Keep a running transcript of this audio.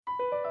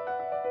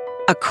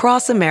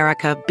Across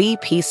America,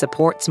 BP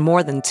supports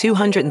more than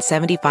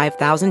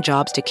 275,000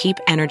 jobs to keep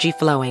energy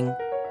flowing.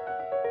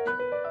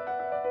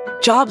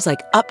 Jobs like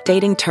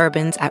updating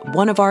turbines at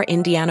one of our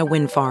Indiana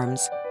wind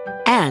farms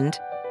and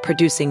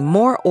producing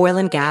more oil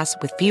and gas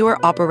with fewer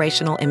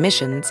operational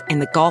emissions in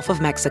the Gulf of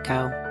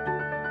Mexico.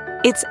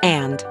 It's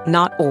and,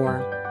 not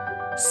or.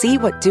 See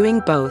what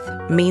doing both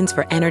means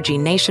for energy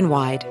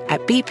nationwide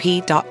at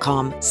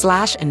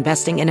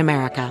bp.com/investing in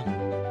America.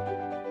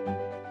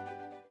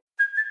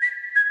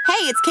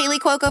 Hey, it's Kaylee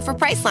Cuoco for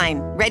Priceline.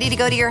 Ready to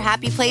go to your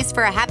happy place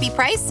for a happy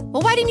price?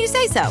 Well, why didn't you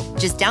say so?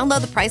 Just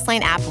download the Priceline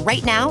app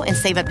right now and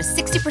save up to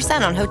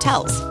 60% on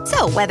hotels.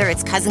 So whether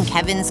it's Cousin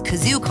Kevin's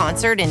Kazoo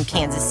Concert in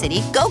Kansas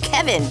City, go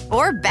Kevin,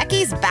 or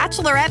Becky's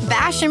Bachelorette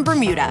Bash in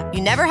Bermuda,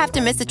 you never have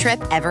to miss a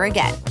trip ever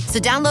again. So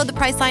download the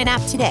Priceline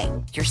app today.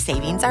 Your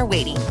savings are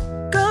waiting.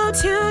 Go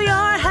to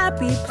your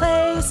happy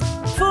place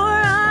for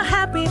a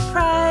happy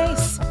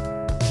price.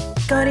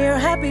 Go to your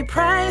happy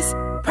price,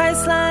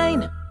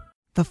 Priceline.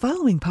 The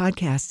following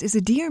podcast is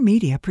a Dear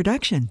Media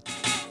production.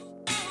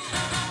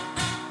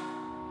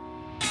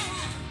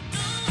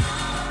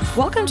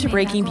 Welcome to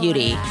Breaking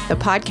Beauty, the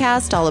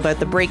podcast all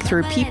about the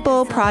breakthrough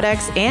people,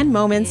 products, and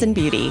moments in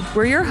beauty.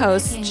 We're your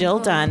hosts, Jill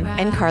Dunn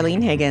and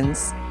Carlene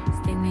Higgins.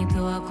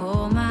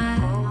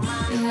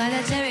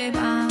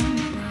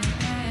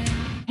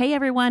 Hey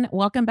everyone,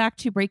 welcome back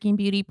to Breaking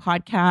Beauty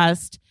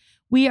podcast.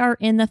 We are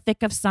in the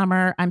thick of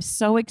summer. I'm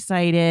so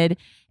excited.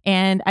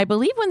 And I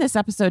believe when this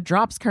episode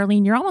drops,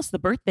 Carlene, you're almost the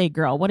birthday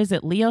girl. What is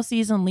it? Leo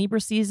season,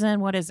 Libra season?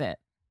 What is it?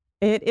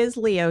 It is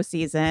Leo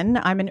season.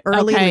 I'm an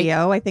early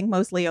Leo. I think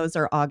most Leos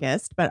are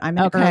August, but I'm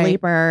an early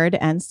bird.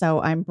 And so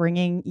I'm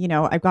bringing,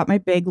 I've got my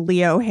big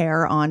Leo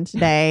hair on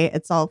today.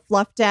 It's all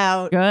fluffed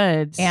out.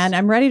 Good. And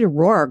I'm ready to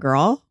roar,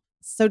 girl.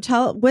 So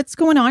tell what's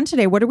going on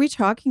today. What are we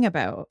talking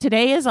about?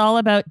 Today is all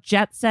about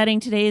jet setting.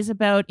 Today is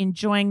about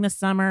enjoying the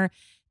summer,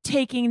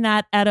 taking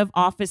that out of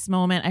office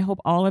moment. I hope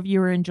all of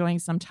you are enjoying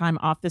some time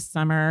off this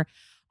summer.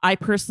 I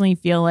personally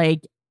feel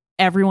like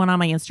everyone on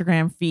my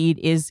Instagram feed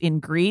is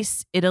in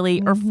Greece,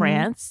 Italy, or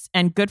France,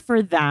 and good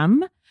for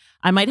them.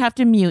 I might have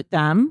to mute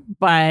them,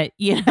 but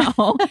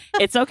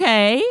it's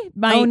okay.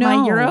 My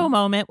Euro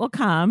moment will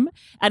come.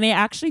 And I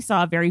actually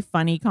saw a very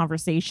funny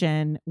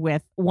conversation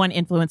with one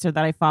influencer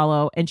that I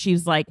follow. And she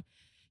was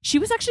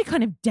actually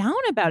kind of down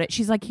about it.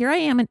 She's like, here I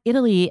am in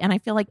Italy. And I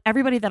feel like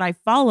everybody that I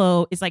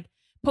follow is like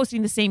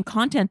posting the same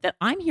content that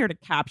I'm here to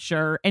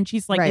capture. And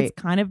she's like, It's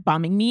kind of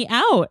bumming me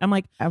out. I'm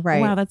like,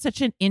 wow, that's such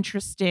an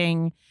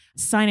interesting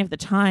sign of the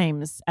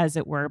times, as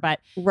it were. But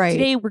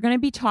today we're going to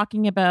be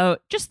talking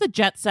about just the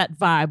jet set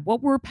vibe,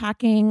 what we're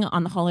packing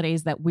on the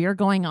holidays that we're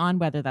going on,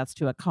 whether that's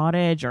to a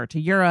cottage or to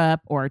Europe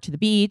or to the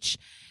beach.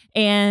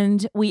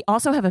 And we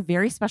also have a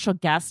very special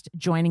guest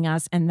joining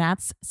us, and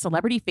that's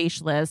celebrity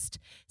facialist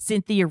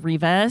Cynthia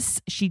Rivas.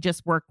 She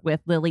just worked with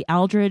Lily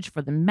Aldridge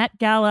for the Met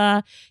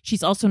Gala.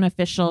 She's also an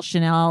official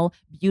Chanel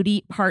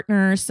beauty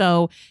partner.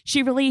 So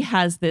she really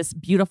has this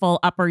beautiful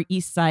Upper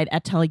East Side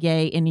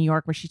atelier in New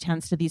York where she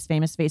tends to these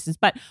famous faces.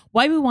 But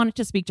why we wanted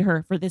to speak to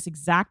her for this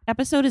exact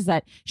episode is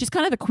that she's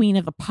kind of the queen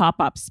of the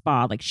pop-up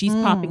spa. Like she's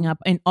popping up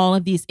in all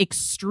of these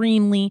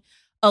extremely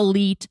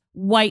elite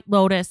White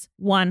Lotus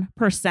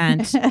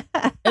 1%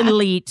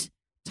 elite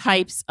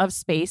types of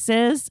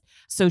spaces.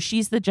 So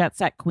she's the jet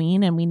set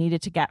queen, and we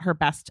needed to get her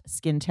best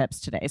skin tips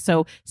today.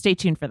 So stay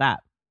tuned for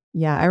that.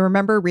 Yeah, I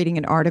remember reading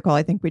an article,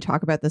 I think we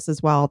talk about this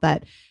as well,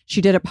 that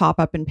she did a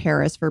pop-up in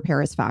Paris for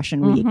Paris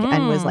Fashion Week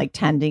and was like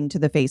tending to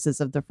the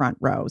faces of the front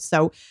row.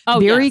 So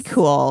very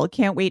cool.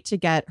 Can't wait to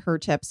get her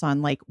tips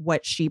on like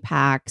what she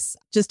packs,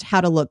 just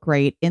how to look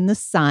great in the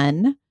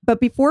sun. But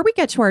before we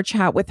get to our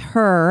chat with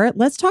her,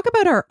 let's talk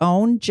about our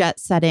own jet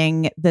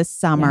setting this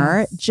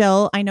summer. Yes.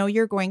 Jill, I know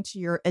you're going to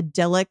your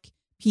idyllic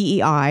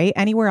PEI.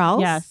 Anywhere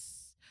else? Yes.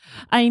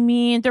 I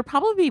mean, there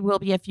probably will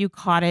be a few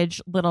cottage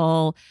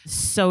little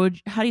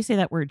how do you say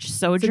that word?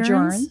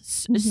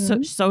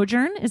 Sojourns?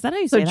 Sojourn? Is that how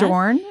you say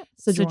that?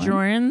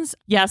 Sojourns.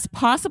 Yes,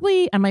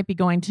 possibly. I might be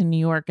going to New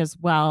York as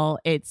well.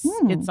 It's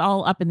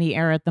all up in the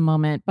air at the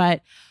moment,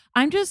 but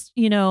I'm just,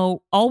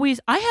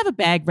 always, I have a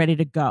bag ready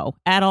to go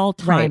at all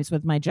times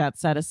with my jet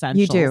set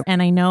essentials. You do.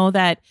 And I know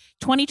that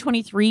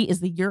 2023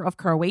 is the year of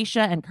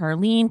Croatia and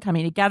Carlene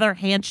coming together.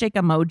 Handshake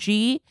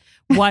emoji.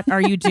 What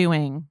are you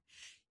doing?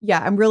 Yeah,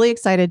 I'm really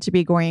excited to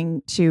be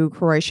going to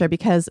Croatia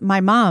because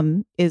my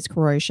mom is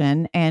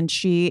Croatian and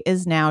she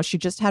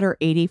just had her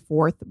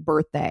 84th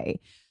birthday.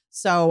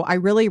 So I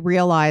really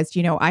realized,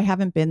 I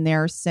haven't been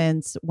there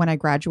since when I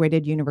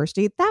graduated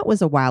university. That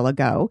was a while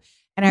ago.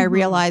 And I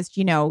realized,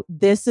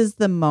 this is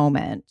the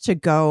moment to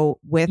go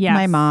with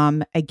my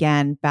mom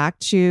again, back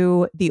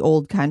to the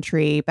old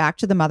country, back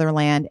to the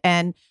motherland,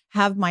 and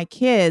have my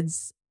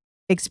kids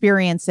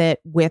experience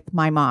it with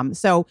my mom.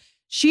 So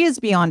she is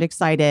beyond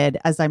excited,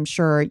 as I'm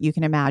sure you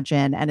can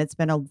imagine. And it's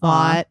been a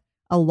lot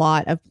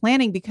of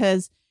planning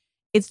because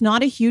it's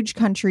not a huge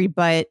country,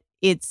 but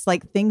it's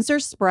like things are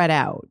spread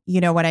out.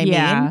 You know what I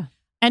mean?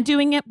 And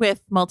doing it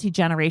with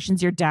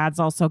multi-generations, your dad's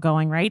also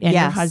going, right? And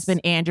your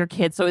husband and your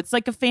kids. So it's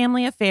like a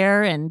family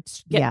affair and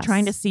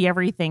trying to see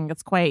everything.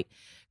 It's quite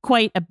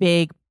a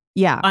big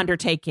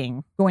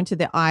undertaking. Going to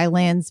the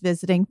islands,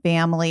 visiting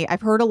family.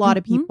 I've heard a lot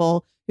of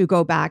people who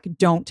go back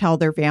don't tell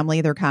their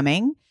family they're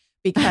coming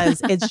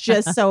because it's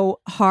just so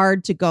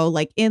hard to go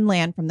like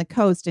inland from the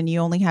coast and you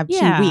only have 2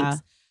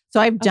 weeks. So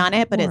I've done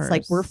it, but it's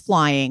like we're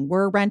flying,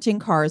 we're renting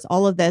cars,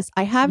 all of this.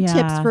 I have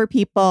tips for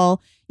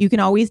people. You can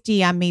always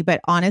DM me, but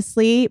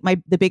honestly,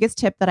 the biggest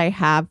tip that I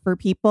have for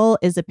people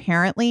is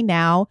apparently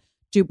now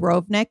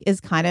Dubrovnik is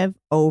kind of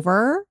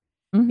over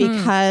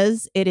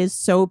because it is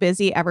so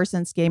busy ever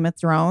since Game of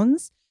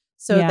Thrones.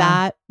 So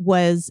that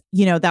was,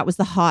 that was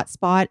the hot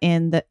spot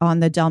on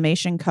the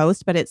Dalmatian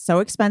coast, but it's so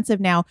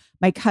expensive now.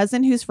 My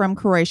cousin who's from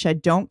Croatia,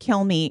 don't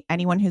kill me,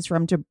 anyone who's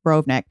from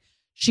Dubrovnik,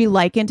 she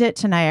likened it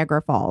to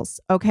Niagara Falls.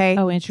 Okay.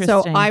 Oh, interesting.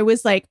 So I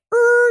was like,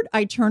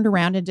 I turned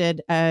around and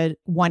did a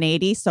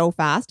 180 so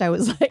fast. I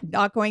was like,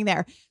 not going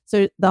there.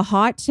 So the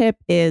hot tip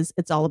is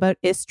it's all about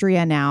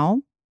Istria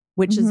now,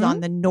 which is on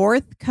the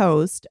north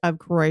coast of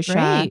Croatia.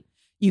 Great.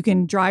 You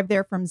can drive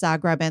there from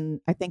Zagreb in,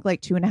 I think,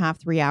 like 2.5,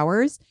 3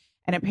 hours.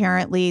 And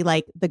apparently,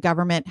 like, the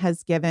government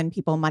has given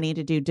people money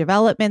to do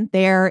development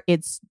there.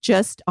 It's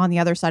just on the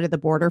other side of the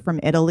border from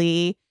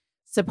Italy.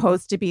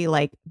 Supposed to be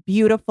like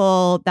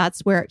beautiful.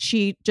 That's where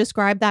she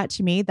described that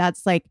to me.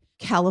 That's like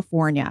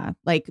California,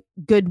 like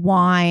good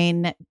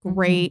wine,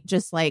 great,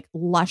 just like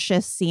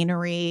luscious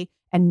scenery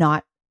and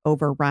not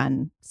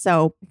overrun.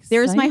 So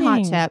there's my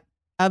hot tip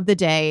of the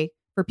day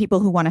for people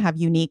who want to have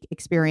unique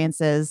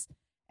experiences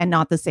and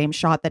not the same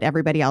shot that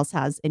everybody else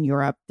has in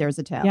Europe. There's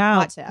a tip. Yeah,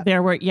 hot tip.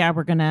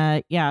 We're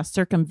gonna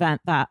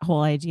circumvent that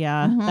whole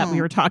idea that we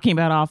were talking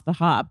about off the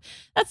hop.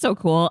 That's so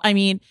cool. I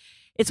mean,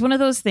 it's one of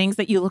those things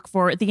that you look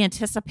for, the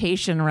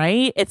anticipation,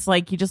 right? It's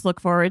like you just look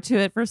forward to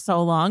it for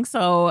so long.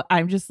 So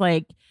I'm just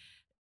like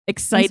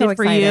excited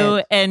for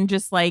you and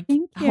just like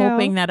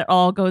hoping that it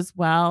all goes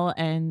well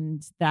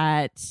and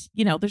that,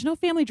 there's no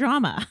family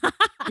drama.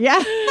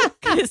 Yeah.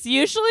 Because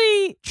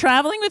usually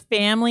traveling with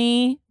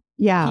family,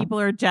 people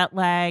are jet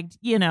lagged,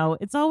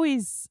 it's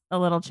always a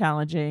little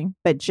challenging.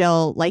 But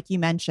Jill, like you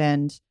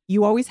mentioned,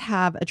 you always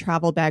have a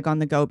travel bag on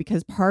the go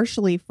because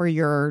partially for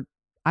your,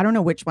 I don't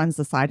know which one's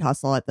the side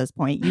hustle at this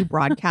point, you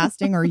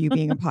broadcasting or you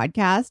being a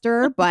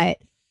podcaster, but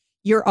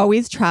you're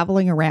always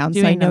traveling around.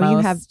 So I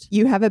know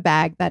you have a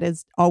bag that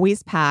is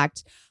always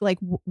packed. Like,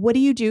 what do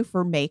you do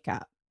for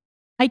makeup?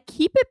 I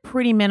keep it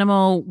pretty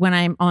minimal when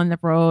I'm on the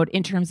road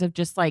in terms of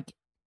just like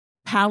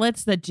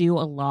palettes that do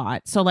a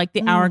lot. So like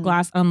the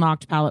Hourglass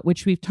Unlocked palette,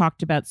 which we've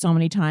talked about so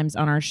many times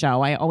on our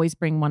show. I always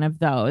bring one of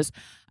those.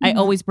 I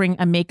always bring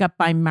a Makeup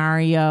by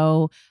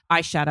Mario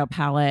eyeshadow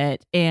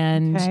palette.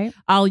 And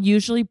I'll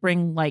usually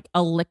bring like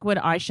a liquid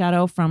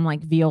eyeshadow from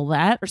like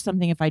Violette or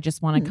something if I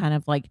just want to kind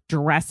of like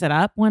dress it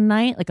up one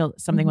night, like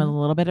something with a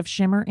little bit of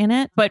shimmer in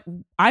it. But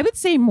I would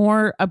say a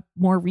more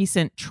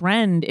recent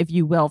trend, if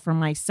you will, for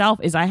myself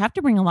is I have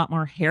to bring a lot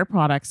more hair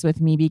products with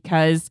me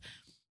because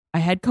I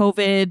had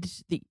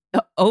COVID, the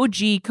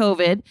OG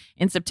COVID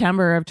in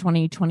September of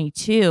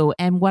 2022.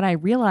 And what I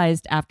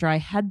realized after I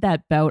had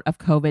that bout of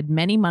COVID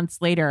many months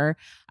later,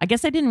 I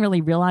guess I didn't really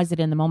realize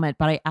it in the moment,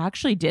 but I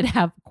actually did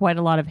have quite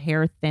a lot of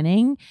hair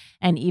thinning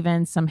and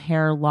even some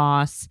hair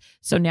loss.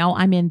 So now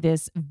I'm in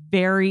this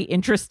very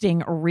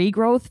interesting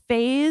regrowth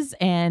phase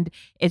and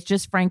it's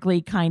just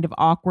frankly kind of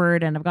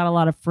awkward and I've got a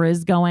lot of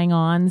frizz going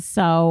on.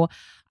 So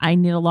I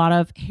need a lot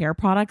of hair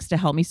products to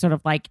help me sort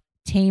of like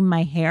tame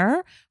my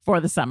hair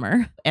for the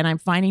summer. And I'm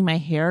finding my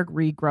hair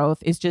regrowth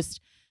is just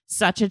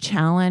such a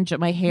challenge.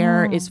 My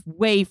hair is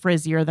way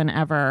frizzier than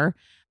ever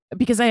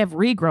because I have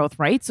regrowth,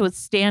 right? So it's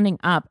standing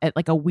up at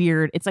like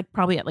it's like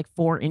probably at like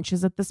 4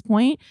 inches at this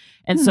point.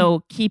 And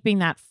so keeping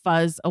that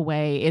fuzz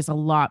away is a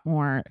lot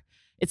more,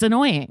 it's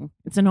annoying.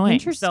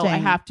 Interesting. So I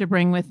have to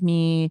bring with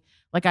me,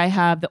 like I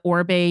have the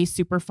Orbe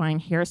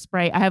Superfine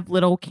Hairspray. I have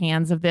little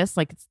cans of this.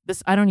 Like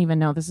this, I don't even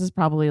know. This is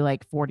probably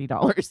like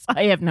 $40.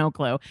 I have no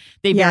clue.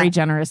 They very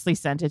generously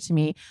sent it to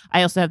me.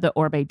 I also have the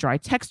Orbe Dry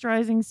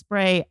Texturizing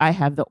Spray. I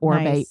have the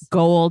Orbe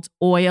Gold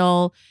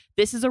Oil.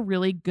 This is a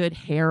really good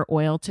hair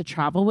oil to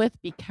travel with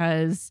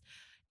because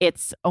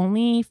it's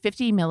only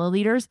 50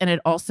 milliliters and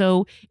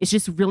it's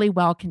just really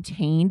well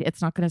contained.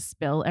 It's not going to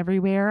spill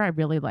everywhere. I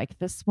really like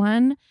this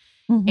one.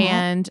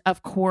 And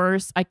of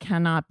course, I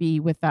cannot be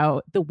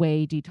without the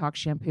Way Detox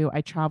Shampoo.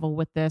 I travel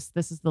with this.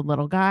 This is the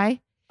little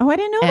guy. Oh, I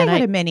didn't know they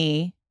had a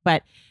mini.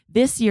 But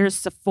this year's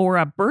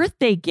Sephora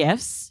birthday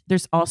gifts,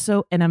 there's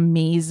also an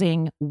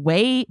amazing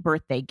Way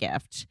birthday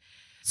gift.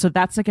 So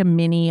that's like a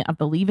mini of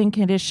the leave-in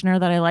conditioner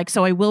that I like.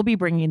 So I will be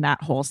bringing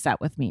that whole set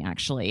with me,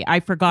 actually. I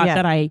forgot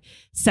that I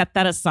set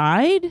that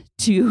aside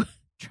to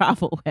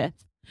travel with.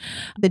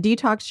 The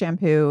detox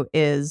shampoo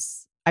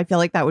I feel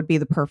like that would be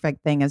the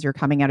perfect thing as you're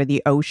coming out of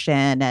the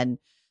ocean and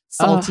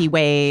salty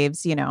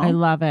waves, I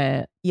love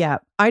it. Yeah.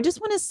 I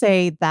just want to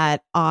say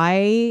that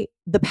the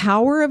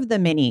power of the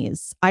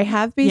minis, I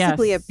have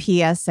basically a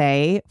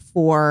PSA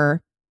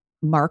for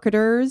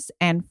marketers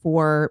and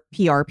for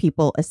PR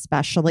people,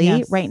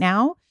 especially right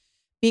now,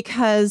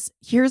 because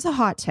here's a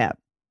hot tip.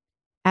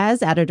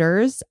 As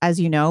editors, as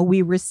you know,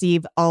 we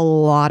receive a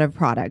lot of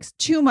products,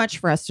 too much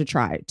for us to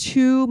try,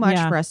 too much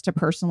for us to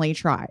personally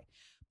try.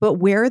 But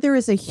where there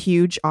is a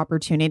huge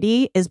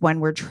opportunity is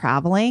when we're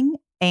traveling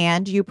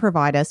and you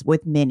provide us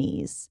with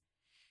minis.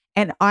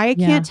 And I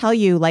can't tell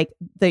you, like,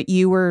 that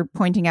you were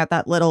pointing out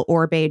that little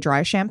Orbe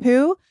dry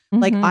shampoo.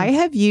 Like, I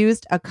have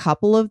used a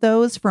couple of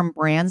those from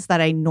brands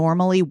that I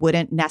normally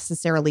wouldn't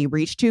necessarily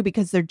reach to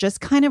because they're just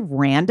kind of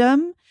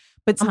random.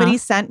 But somebody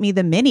sent me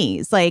the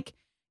minis, like,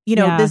 you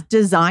know, this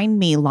Design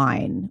Me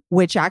line,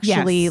 which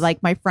actually,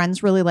 like, my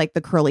friends really like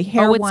the curly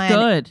hair one.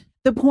 Good.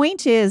 The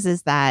point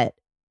is that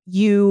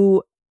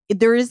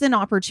there is an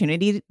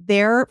opportunity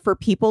there for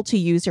people to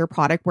use your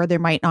product where they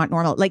might not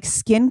normally, like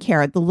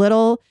skincare, the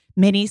little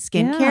mini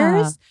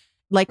skincares.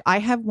 Like, I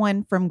have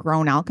one from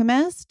Grown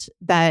Alchemist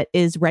that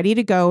is ready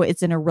to go.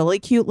 It's in a really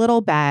cute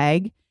little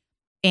bag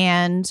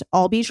and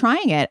I'll be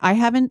trying it. I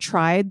haven't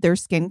tried their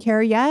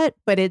skincare yet,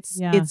 but it's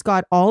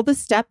got all the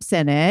steps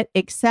in it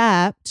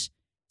except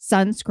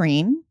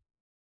sunscreen.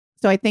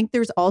 So I think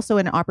there's also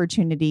an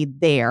opportunity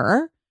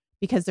there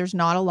because there's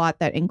not a lot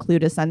that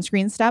include a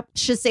sunscreen step.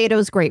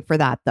 Shiseido's great for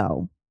that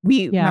though.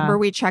 Remember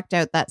we checked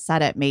out that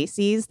set at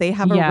Macy's. They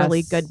have a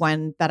really good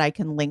one that I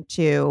can link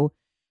to.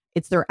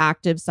 It's their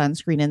active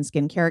sunscreen and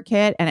skincare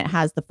kit, and it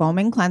has the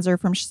foaming cleanser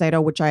from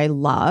Shiseido, which I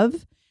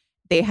love.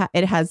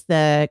 It has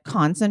the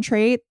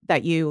concentrate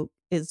that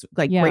is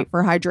great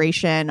for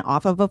hydration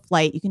off of a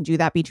flight. You can do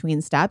that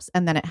between steps,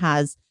 and then it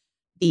has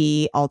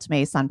the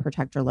Ultimate Sun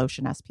Protector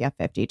Lotion SPF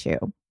 52.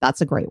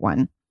 That's a great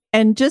one.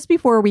 And just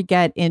before we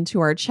get into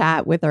our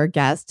chat with our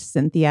guest,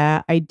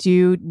 Cynthia, I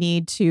do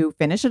need to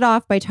finish it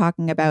off by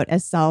talking about a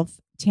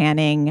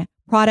self-tanning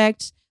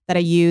product that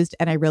I used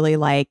and I really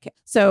like.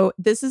 So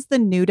this is the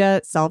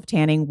Nuda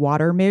self-tanning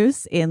water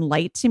mousse in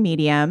light to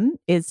medium.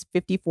 It's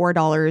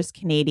 $54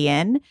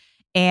 Canadian.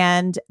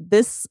 And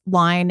this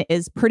line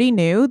is pretty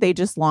new. They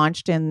just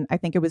launched in, I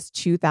think it was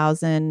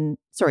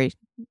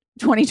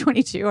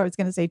 2022. I was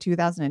going to say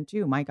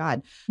 2002. My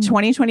God,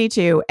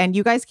 2022. And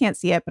you guys can't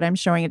see it, but I'm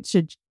showing it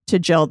to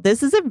Jill.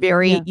 This is a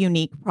very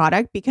unique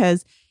product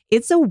because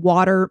it's a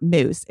water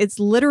mousse. It's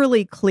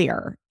literally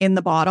clear in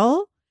the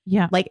bottle.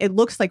 Yeah. Like it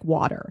looks like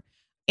water.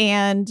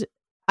 And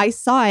I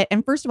saw it.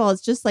 And first of all,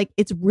 it's just like,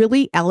 it's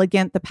really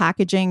elegant, the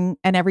packaging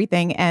and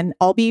everything. And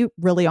I'll be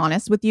really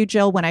honest with you,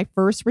 Jill, when I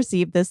first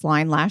received this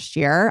line last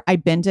year, I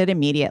binned it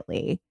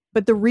immediately.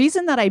 But the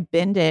reason that I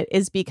binned it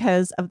is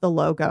because of the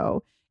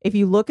logo. If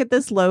you look at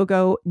this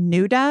logo,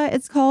 Nuda,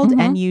 it's called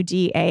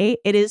Nuda.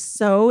 It is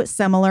so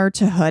similar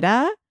to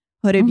Huda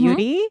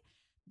Beauty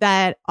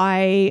that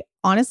I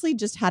honestly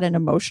just had an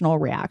emotional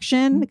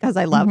reaction because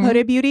I love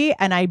Huda Beauty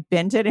and I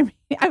binned it. And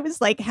I was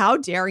like, how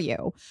dare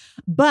you?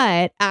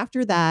 But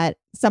after that,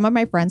 some of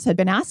my friends had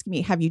been asking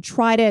me, have you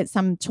tried it?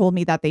 Some told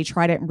me that they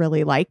tried it and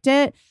really liked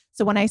it.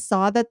 So when I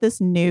saw that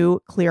this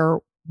new clear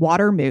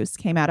water mousse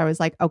came out, I was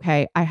like,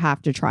 okay, I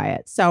have to try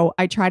it. So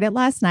I tried it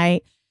last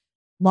night.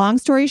 Long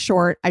story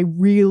short, I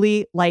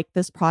really like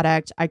this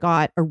product. I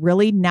got a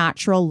really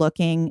natural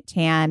looking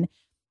tan.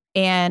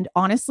 And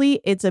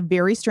honestly, it's a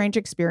very strange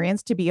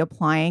experience to be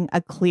applying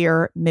a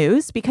clear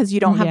mousse because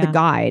you don't have the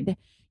guide.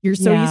 You're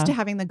so used to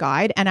having the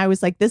guide. And I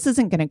was like, this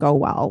isn't going to go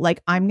well.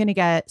 Like, I'm going to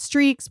get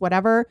streaks,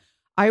 whatever.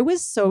 I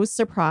was so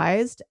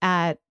surprised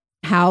at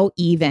how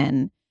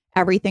even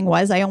everything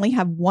was. I only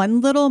have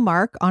one little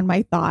mark on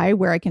my thigh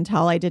where I can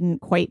tell I didn't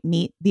quite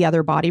meet the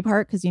other body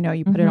part because, you know,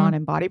 you put it on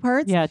in body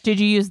parts. Yeah. Did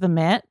you use the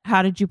mitt?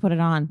 How did you put it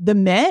on? The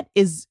mitt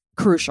is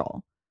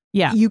crucial.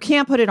 Yeah. You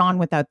can't put it on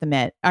without the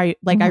mitt. I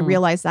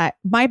realized that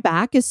my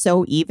back is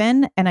so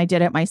even and I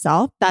did it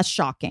myself. That's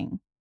shocking.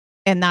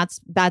 And that's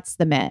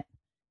the mitt.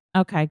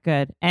 Okay,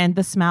 good. And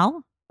the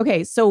smell?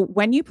 Okay. So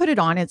when you put it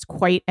on, it's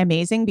quite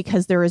amazing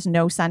because there is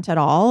no scent at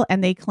all.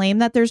 And they claim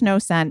that there's no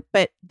scent,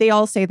 but they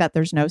all say that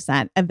there's no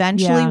scent.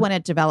 Eventually, when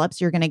it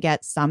develops, you're going to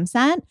get some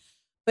scent.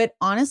 But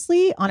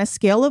honestly, on a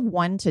scale of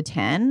 1 to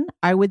 10,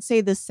 I would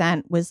say the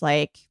scent was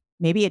like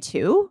maybe a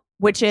 2.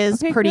 Which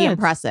is pretty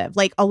impressive.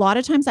 Like a lot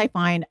of times I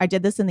find I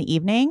did this in the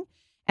evening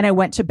and I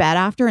went to bed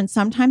after. And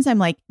sometimes I'm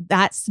like,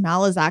 that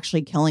smell is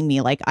actually killing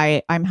me. Like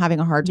I'm having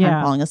a hard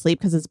time falling asleep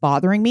because it's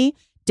bothering me.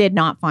 Did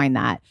not find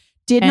that.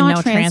 Did and not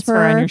no transfer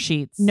on your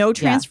sheets. No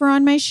transfer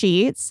on my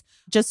sheets.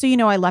 Just so you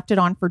know, I left it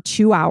on for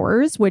 2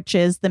 hours, which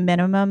is the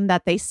minimum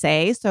that they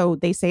say. So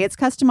they say it's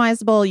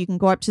customizable. You can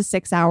go up to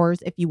 6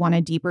 hours if you want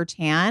a deeper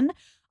tan.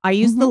 I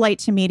use the light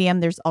to medium.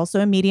 There's also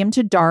a medium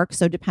to dark.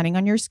 So depending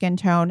on your skin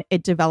tone,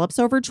 it develops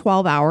over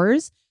 12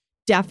 hours.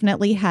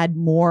 Definitely had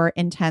more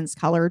intense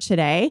color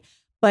today,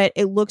 but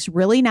it looks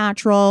really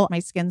natural. My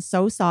skin's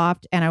so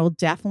soft and I will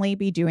definitely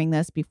be doing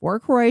this before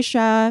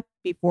Croatia,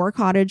 before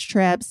cottage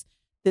trips.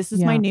 This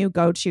is my new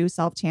go-to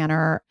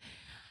self-tanner.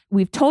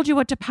 We've told you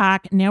what to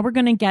pack. Now we're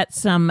going to get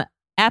some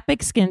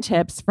epic skin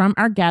tips from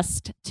our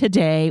guest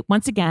today.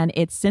 Once again,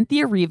 it's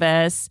Cynthia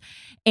Rivas.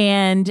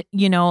 And,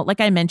 you know,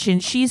 like I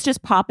mentioned, she's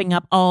just popping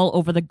up all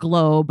over the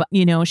globe.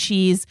 You know,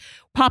 she's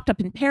popped up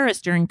in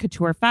Paris during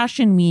Couture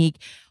Fashion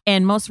Week.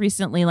 And most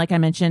recently, like I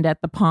mentioned,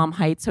 at the Palm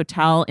Heights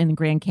Hotel in the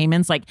Grand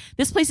Caymans. Like,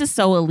 this place is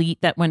so elite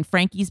that when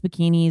Frankie's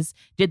Bikinis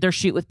did their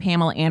shoot with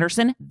Pamela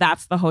Anderson,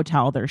 that's the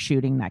hotel they're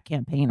shooting that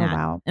campaign at.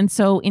 Wow. And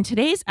so in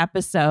today's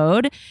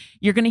episode,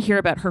 you're going to hear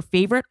about her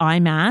favorite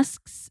eye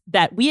masks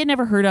that we had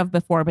never heard of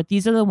before, but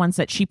these are the ones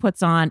that she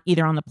puts on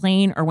either on the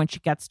plane or when she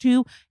gets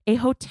to a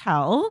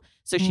hotel,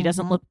 so she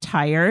doesn't look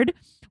tired.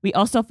 We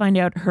also find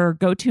out her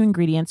go-to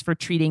ingredients for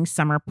treating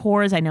summer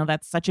pores. I know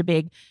that's such a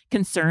big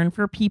concern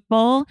for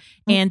people.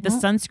 And the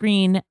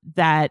sunscreen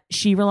that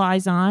she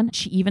relies on.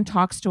 She even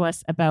talks to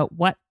us about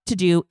what to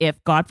do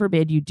if, God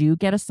forbid, you do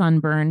get a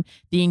sunburn,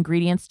 the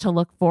ingredients to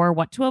look for,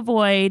 what to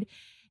avoid,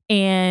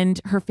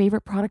 and her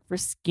favorite product for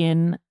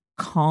skin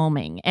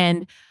calming.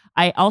 And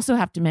I also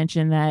have to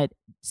mention that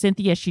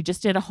Cynthia, she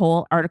just did a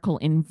whole article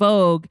in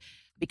Vogue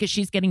because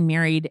she's getting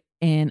married,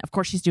 and of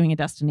course she's doing a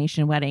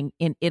destination wedding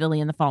in Italy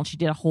in the fall. She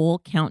did a whole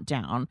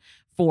countdown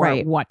for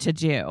what to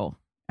do.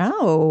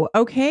 Oh,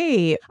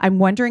 okay. I'm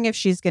wondering if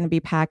she's going to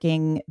be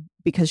packing,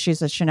 because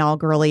she's a Chanel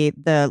girly,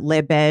 the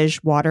Le Beige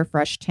Water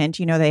Fresh tint.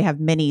 You know, they have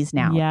minis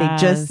now.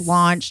 Yes. They just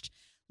launched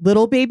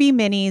little baby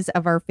minis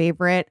of our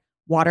favorite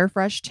Water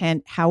Fresh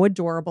tint. How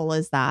adorable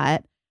is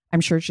that? I'm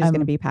sure she's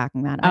going to be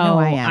packing that. I know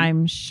I am.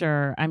 I'm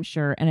sure.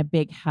 And a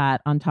big hat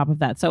on top of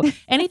that. So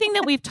anything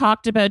that we've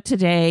talked about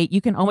today,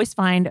 you can always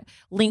find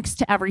links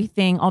to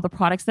everything, all the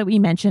products that we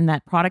mentioned,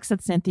 that products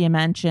that Cynthia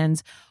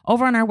mentions,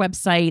 over on our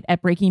website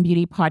at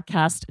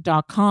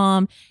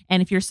breakingbeautypodcast.com.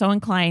 And if you're so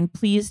inclined,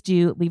 please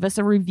do leave us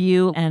a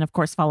review. And of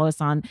course, follow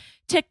us on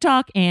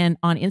TikTok and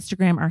on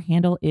Instagram. Our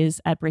handle is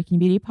at Breaking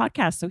Beauty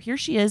Podcast. So here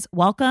she is.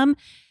 Welcome,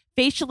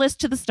 facialist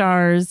to the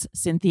stars,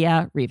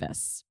 Cynthia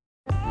Rivas.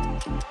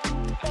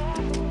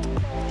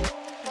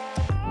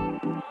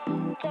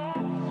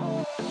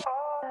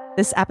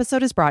 This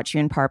episode is brought to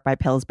you in part by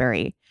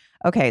Pillsbury.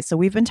 Okay, so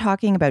we've been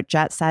talking about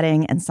jet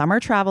setting and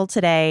summer travel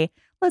today.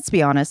 Let's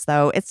be honest,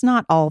 though, it's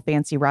not all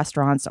fancy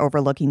restaurants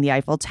overlooking the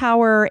Eiffel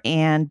Tower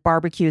and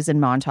barbecues in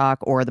Montauk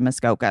or the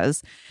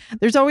Muskokas.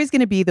 There's always going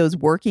to be those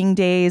working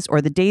days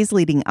or the days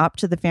leading up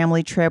to the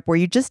family trip where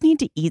you just need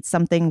to eat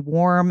something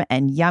warm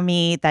and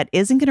yummy that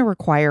isn't going to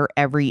require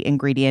every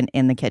ingredient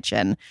in the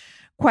kitchen.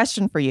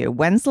 Question for you.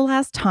 When's the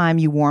last time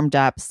you warmed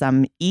up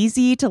some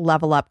easy to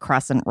level up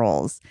crescent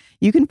rolls?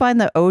 You can find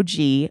the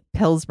OG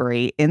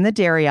Pillsbury in the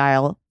dairy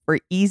aisle for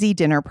easy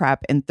dinner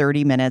prep in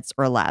 30 minutes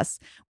or less,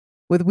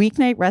 with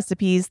weeknight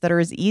recipes that are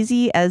as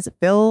easy as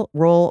fill,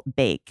 roll,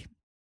 bake.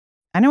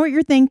 I know what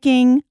you're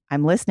thinking.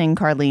 I'm listening,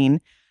 Carlene.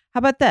 How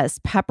about this?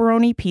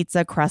 Pepperoni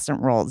pizza crescent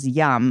rolls.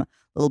 Yum. A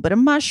little bit of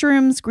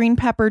mushrooms, green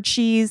pepper,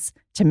 cheese,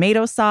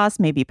 tomato sauce,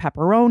 maybe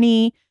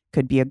pepperoni.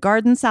 Could be a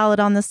garden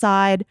salad on the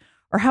side.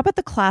 Or how about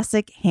the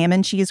classic ham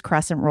and cheese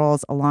crescent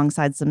rolls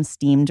alongside some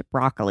steamed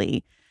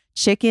broccoli?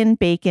 Chicken,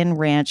 bacon,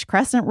 ranch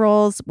crescent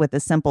rolls with a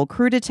simple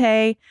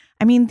crudité.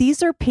 I mean,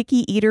 these are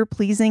picky eater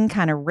pleasing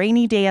kind of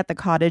rainy day at the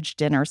cottage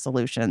dinner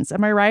solutions.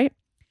 Am I right?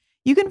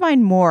 You can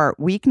find more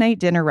weeknight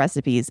dinner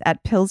recipes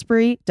at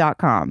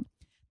Pillsbury.com.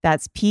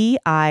 That's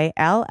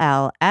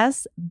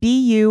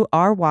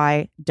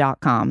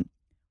Pillsbury.com.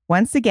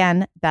 Once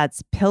again,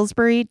 that's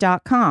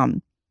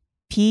Pillsbury.com.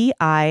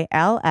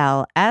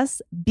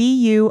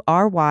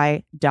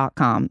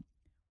 Pillsbury.com.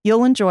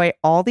 You'll enjoy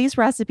all these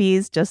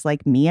recipes just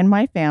like me and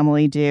my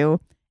family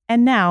do.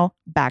 And now,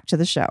 back to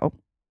the show.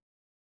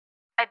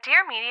 A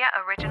Dear Media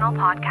original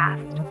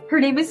podcast.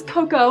 Her name is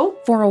Coco.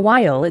 For a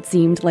while, it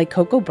seemed like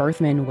Coco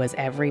Berthman was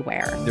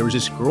everywhere. There was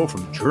this girl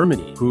from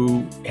Germany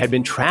who had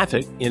been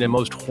trafficked in a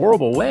most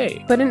horrible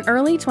way. But in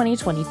early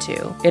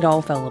 2022, it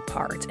all fell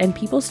apart, and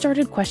people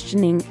started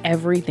questioning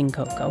everything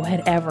Coco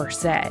had ever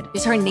said.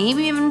 Is her name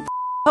even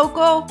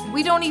Coco?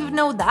 We don't even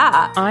know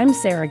that. I'm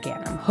Sarah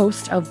Gannam,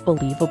 host of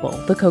Believable,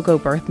 the Coco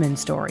Berthman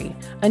story,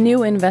 a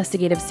new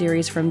investigative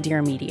series from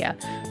Dear Media.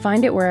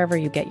 Find it wherever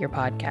you get your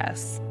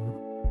podcasts.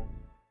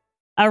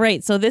 All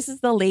right, so this is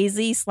the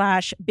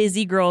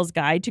lazy/busy girl's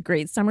guide to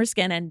great summer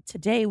skin. And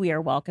today we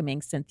are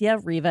welcoming Cynthia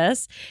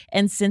Rivas.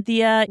 And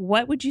Cynthia,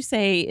 what would you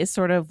say is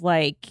sort of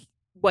like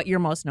what you're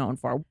most known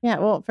for? Yeah,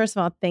 well, first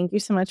of all, thank you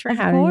so much for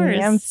having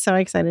me. I'm so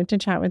excited to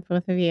chat with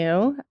both of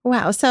you.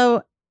 Wow.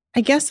 So I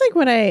guess like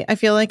what I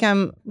feel like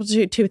I'm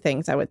two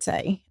things I would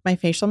say. My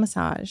facial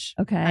massage.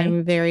 Okay.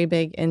 I'm very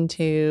big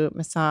into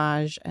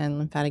massage and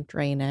lymphatic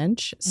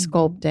drainage,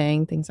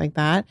 sculpting, things like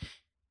that.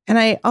 And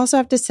I also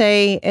have to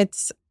say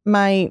it's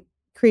my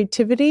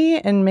creativity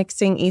and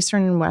mixing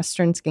Eastern and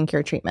Western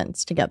skincare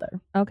treatments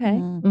together. Okay.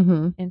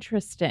 Mm-hmm.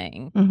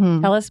 Interesting.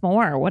 Mm-hmm. Tell us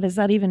more. What does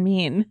that even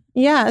mean?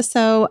 Yeah.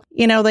 So,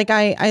 like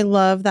I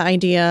love the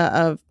idea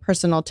of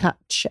personal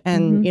touch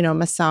and,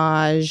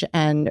 massage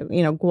and,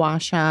 gua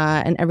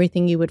sha and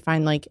everything you would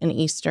find like an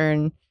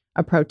Eastern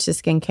approach to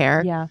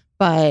skincare. Yeah.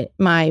 But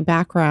my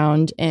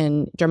background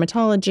in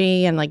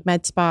dermatology and like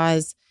med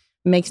spas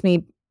makes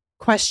me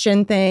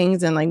question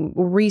things and like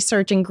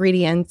research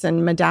ingredients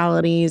and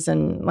modalities.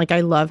 And like, I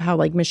love how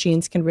like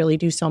machines can really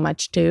do so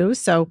much too.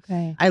 So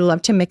I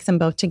love to mix them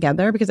both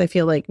together because I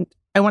feel like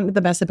I want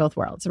the best of both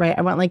worlds, right?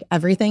 I want like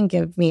everything,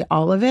 give me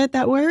all of it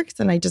that works,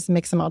 and I just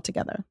mix them all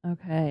together.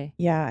 Okay.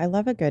 Yeah, I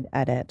love a good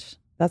edit.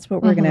 That's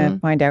what we're going to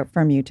find out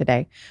from you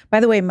today.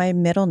 By the way, my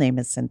middle name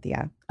is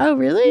Cynthia. Oh,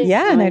 really?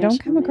 Yeah, and I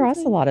don't come across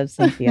a lot of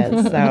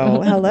Cynthias.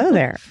 So hello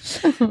there.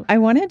 I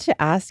wanted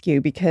to ask you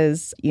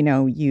because, you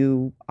know,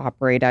 you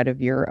operate out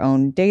of your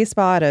own day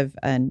spot of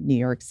New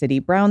York City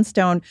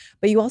brownstone,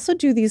 but you also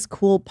do these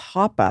cool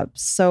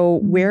pop-ups.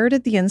 So where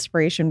did the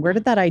inspiration, where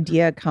did that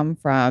idea come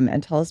from?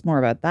 And tell us more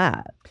about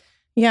that.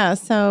 Yeah,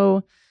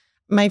 so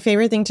my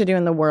favorite thing to do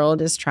in the world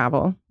is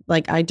travel.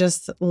 Like, I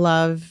just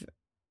love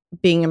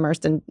being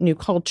immersed in new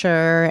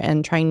culture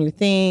and trying new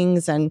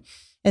things. And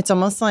it's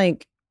almost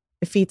like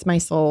it feeds my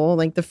soul,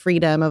 like the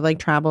freedom of like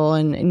travel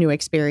and new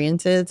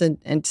experiences.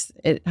 And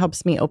it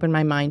helps me open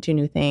my mind to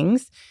new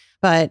things.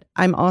 But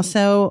I'm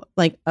also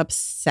like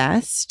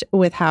obsessed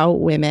with how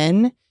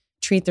women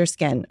treat their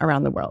skin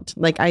around the world.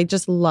 Like, I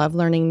just love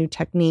learning new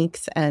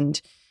techniques and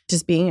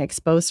just being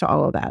exposed to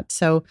all of that.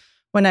 So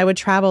when I would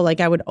travel, like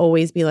I would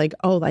always be like,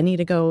 oh, I need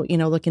to go, you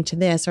know, look into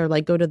this, or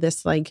like go to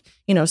this, like,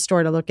 you know,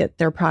 store to look at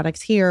their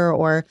products here.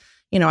 Or,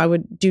 you know, I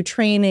would do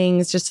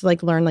trainings just to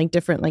like learn like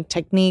different like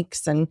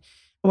techniques. And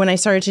when I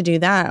started to do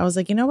that, I was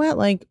like, you know what,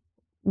 like,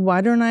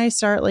 why don't I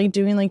start like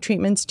doing like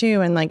treatments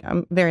too? And like,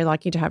 I'm very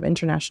lucky to have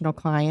international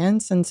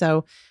clients. And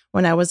so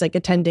when I was like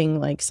attending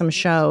like some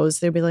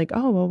shows, they'd be like,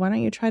 oh, well, why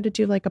don't you try to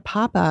do like a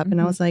pop-up?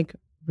 And I was like,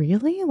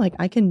 really? Like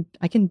I can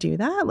do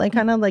that? Like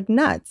kind of like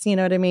nuts, you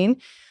know what I mean?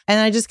 And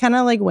I just kind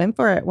of like went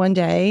for it one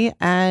day,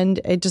 and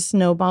it just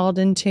snowballed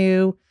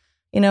into,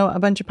 you know, a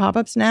bunch of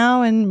pop-ups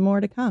now and more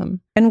to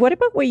come. And what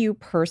about what you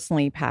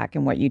personally pack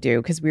and what you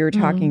do? Because we were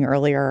talking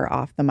earlier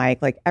off the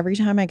mic, like every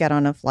time I get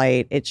on a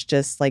flight, it's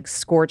just like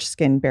scorched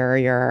skin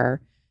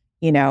barrier,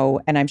 you know,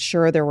 and I'm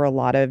sure there were a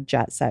lot of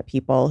jet set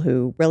people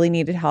who really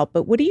needed help.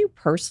 But what do you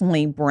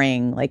personally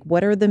bring? Like,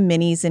 what are the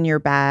minis in your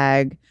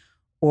bag?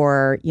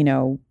 Or, you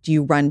know, do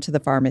you run to the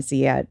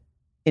pharmacy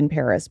in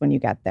Paris when you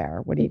get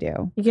there? What do you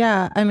do?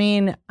 Yeah, I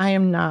mean, I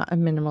am not a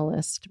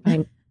minimalist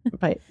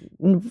by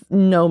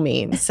no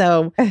means.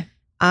 So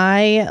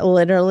I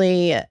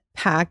literally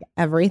pack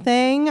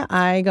everything.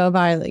 I go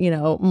by, you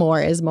know,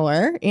 more is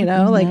more, you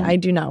know, like I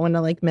do not want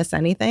to like miss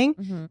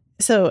anything.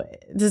 So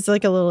this is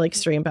like a little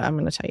extreme, but I'm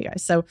going to tell you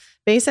guys. So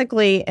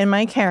basically in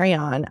my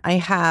carry-on, I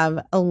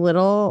have a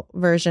little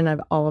version of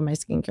all of my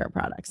skincare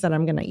products that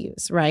I'm going to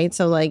use, right?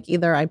 So like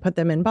either I put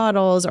them in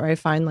bottles or I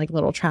find like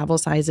little travel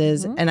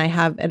sizes and I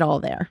have it all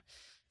there.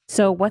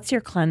 So what's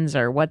your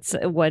cleanser? What's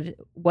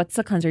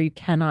the cleanser you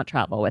cannot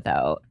travel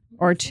without?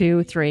 Or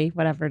 2, 3,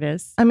 whatever it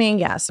is. I mean,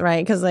 yes,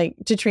 right? Because like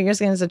to treat your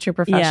skin as a true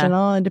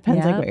professional, it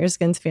depends like what your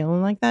skin's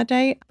feeling like that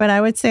day. But I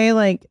would say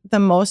like the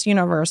most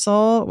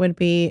universal would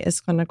be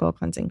is Clinical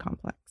Cleansing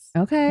Complex.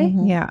 Okay.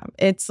 Yeah.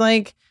 It's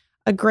like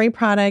a great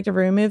product. It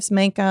removes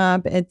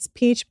makeup. It's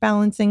pH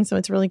balancing. So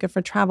it's really good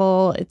for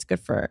travel. It's good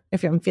for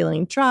if I'm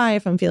feeling dry,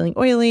 if I'm feeling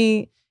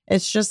oily.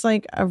 It's just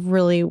like a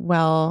really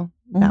well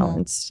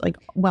balanced, like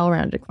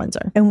well-rounded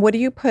cleanser. And what do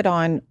you put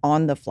on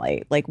the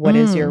flight? Like, what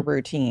is your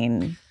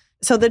routine?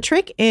 So the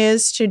trick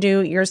is to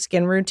do your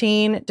skin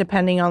routine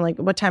depending on like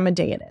what time of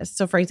day it is.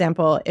 So for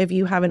example, if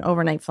you have an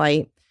overnight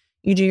flight,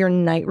 you do your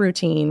night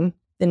routine,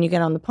 then you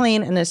get on the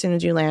plane, and as soon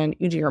as you land,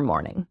 you do your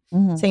morning.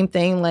 Same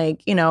thing,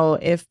 like, you know,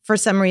 if for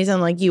some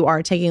reason like you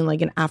are taking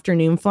like an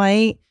afternoon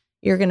flight,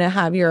 you're going to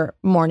have your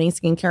morning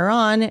skincare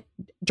on.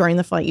 During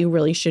the flight, you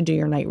really should do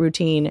your night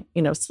routine,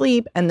 you know,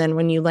 sleep, and then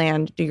when you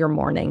land, do your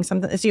morning.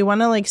 So you want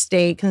to like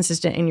stay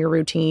consistent in your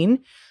routine,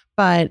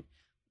 but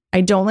I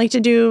don't like to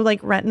do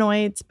like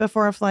retinoids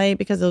before a flight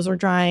because those are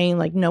drying,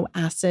 like no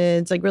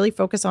acids, like really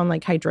focus on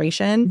like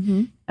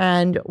hydration.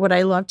 And what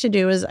I love to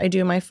do is I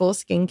do my full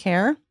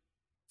skincare,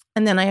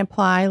 and then I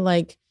apply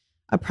like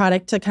a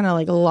product to kind of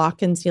like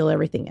lock and seal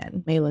everything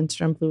in. My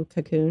Lindstrom Blue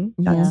Cocoon.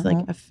 That's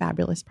like a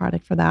fabulous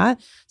product for that.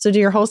 So do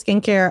your whole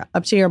skincare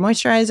up to your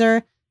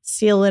moisturizer,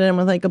 seal it in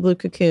with like a Blue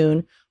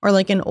Cocoon or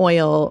like an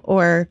oil,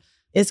 or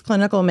Is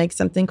Clinical makes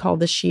something called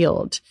the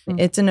Shield.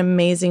 It's an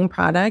amazing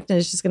product, and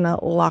it's just going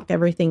to lock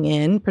everything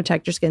in,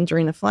 protect your skin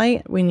during the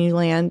flight. When you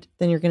land,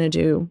 then you're going to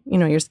do, you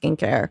know, your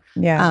skincare.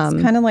 Yeah,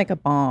 it's kind of like a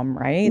balm,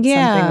 right?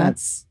 Yeah, something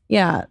that's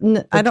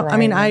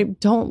I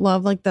don't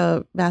love like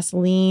the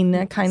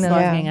Vaseline kind of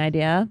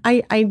idea.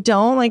 I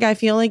don't like. I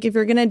feel like if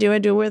you're going to do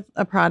it with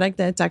a product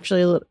that's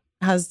actually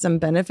has some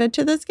benefit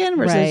to the skin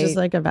versus just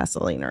like a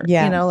Vaseline or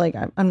you know, like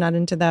I'm not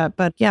into that.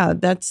 But yeah,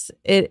 that's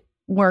it.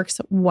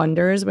 Works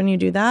wonders when you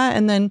do that.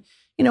 And then,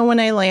 you know, when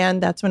I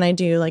land, that's when I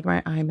do like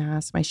my eye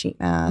mask, my sheet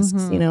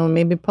masks, you know,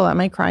 maybe pull out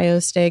my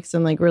cryo sticks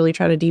and like really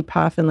try to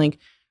depuff and like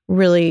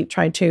really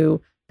try to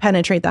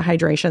penetrate the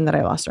hydration that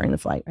I lost during the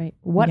flight. Right.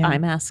 What eye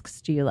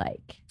masks do you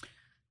like?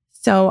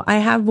 So I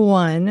have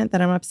one that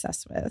I'm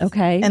obsessed with.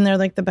 Okay. And they're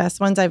like the best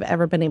ones I've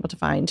ever been able to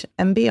find.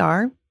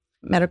 MBR,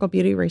 Medical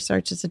Beauty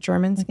Research, is a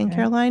German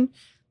skincare line.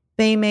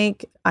 They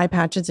make eye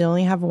patches. They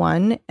only have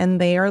one, and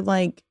they are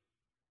like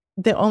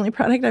the only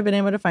product I've been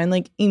able to find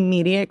like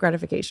immediate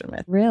gratification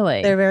with.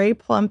 Really? They're very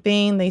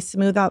plumping. They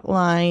smooth out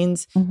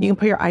lines. You can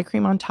put your eye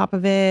cream on top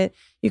of it.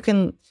 You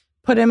can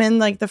put them in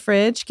like the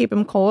fridge, keep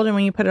them cold. And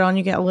when you put it on,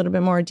 you get a little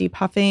bit more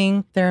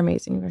depuffing. They're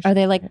amazing. Are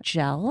they like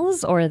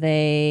gels or are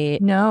they?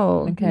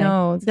 No,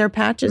 they're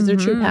patches. They're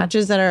true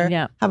patches that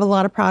have a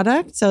lot of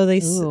product. So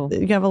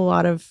you have a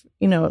lot of,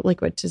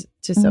 liquid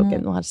to soak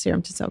in, a lot of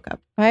serum to soak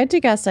up. If I had to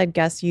guess, I'd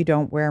guess you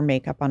don't wear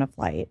makeup on a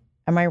flight.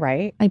 Am I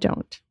right? I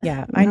don't.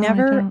 Yeah.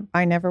 No,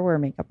 I never wear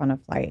makeup on a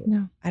flight.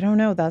 No. I don't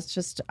know. That's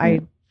just,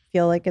 I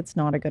feel like it's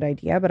not a good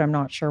idea, but I'm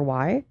not sure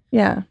why.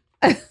 Yeah.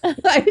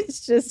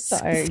 It's just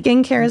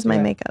skincare is my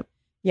makeup.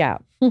 Yeah,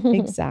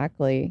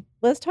 exactly.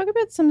 Let's talk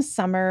about some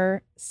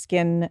summer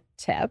skin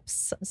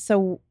tips.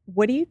 So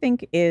what do you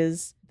think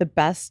is the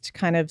best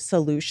kind of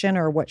solution,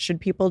 or what should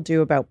people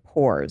do about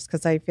pores?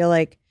 Because I feel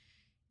like,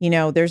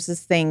 there's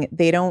this thing,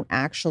 they don't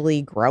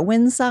actually grow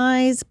in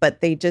size, but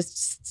they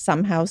just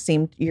somehow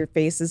seem, your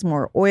face is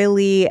more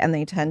oily and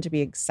they tend to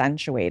be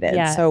accentuated.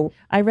 Yeah. So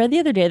I read the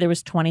other day there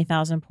was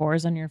 20,000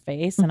 pores on your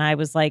face. And I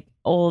was like,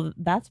 oh,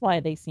 that's why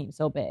they seem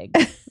so big.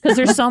 Because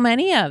there's so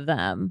many of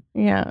them.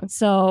 Yeah.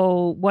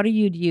 So what do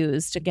you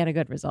use to get a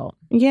good result?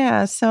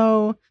 Yeah.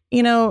 So,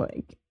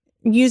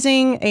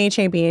 using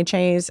AHA,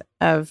 BHAs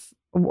have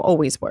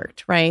always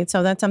worked, right?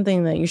 So that's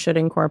something that you should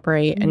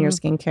incorporate in your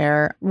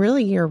skincare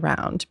really year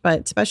round.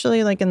 But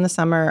especially like in the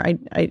summer,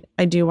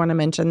 I do want to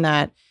mention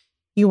that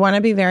you want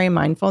to be very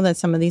mindful that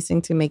some of these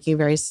things can make you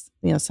very,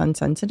 sun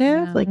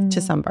sensitive, like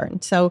to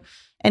sunburn. So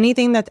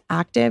anything that's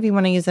active, you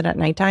want to use it at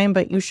nighttime,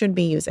 but you should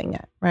be using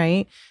it,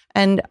 right?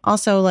 And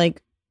also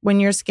like when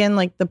your skin,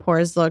 like the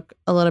pores look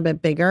a little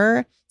bit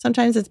bigger,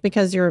 sometimes it's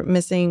because you're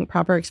missing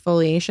proper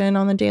exfoliation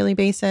on a daily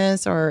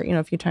basis or,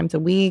 a few times a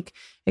week.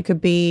 It could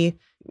be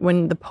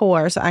when the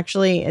pore, so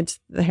actually it's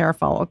the hair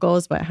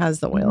follicles, but it has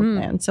the oil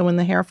gland. So when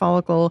the hair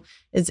follicle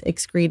is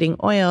excreting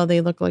oil,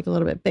 they look like a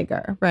little bit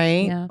bigger,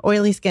 right? Yeah.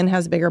 Oily skin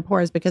has bigger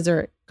pores because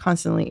they're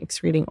constantly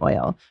excreting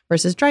oil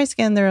versus dry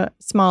skin, they're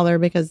smaller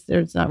because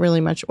there's not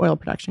really much oil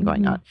production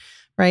going on,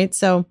 right?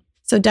 So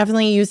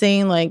definitely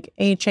using like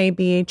AHA,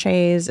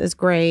 BHAs is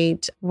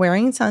great.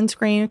 Wearing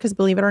sunscreen, because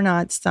believe it or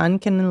not, sun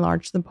can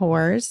enlarge the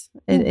pores.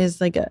 It is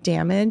like a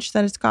damage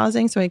that it's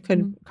causing. So it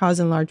could cause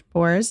enlarged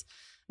pores.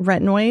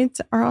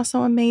 Retinoids are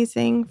also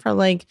amazing for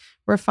like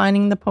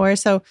refining the pore.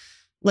 So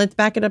let's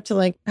back it up to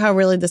like how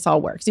really this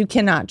all works. You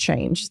cannot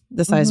change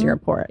the size of your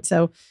pore.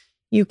 So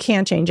you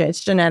can't change it.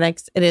 It's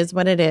genetics. It is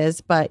what it is,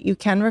 but you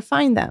can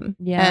refine them.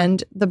 Yeah.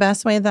 And the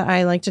best way that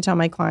I like to tell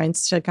my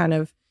clients to kind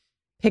of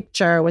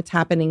picture what's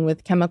happening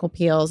with chemical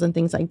peels and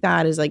things like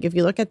that is like, if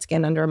you look at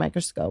skin under a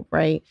microscope,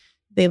 right?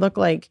 They look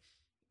like,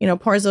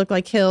 pores look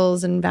like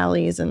hills and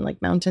valleys and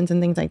like mountains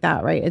and things like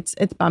that, right?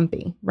 It's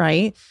bumpy,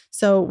 right?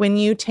 So when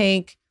you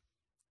take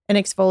an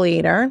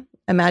exfoliator,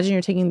 imagine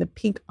you're taking the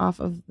peak off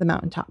of the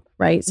mountaintop,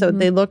 right? So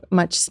they look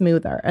much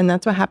smoother. And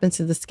that's what happens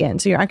to the skin.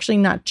 So you're actually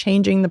not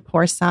changing the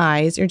pore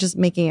size. You're just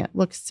making it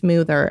look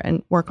smoother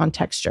and work on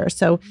texture.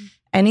 So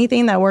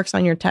anything that works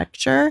on your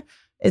texture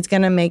is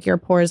going to make your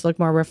pores look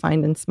more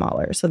refined and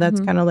smaller. So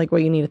that's kind of like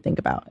what you need to think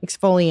about.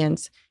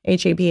 Exfoliants,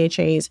 AHA,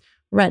 BHAs,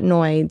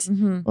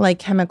 retinoids, like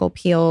chemical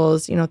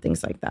peels,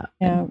 things like that.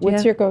 yeah,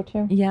 what's your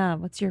go-to? Yeah.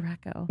 What's your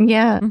reco?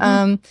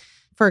 Yeah.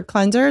 For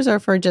cleansers or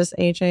for just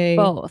AHA?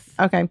 Both.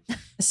 Okay.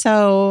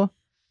 So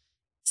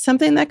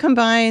something that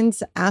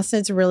combines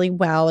acids really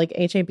well, like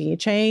AHA,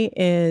 BHA,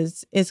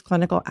 is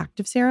Clinical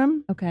Active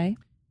Serum. Okay.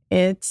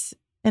 It's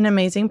an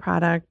amazing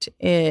product.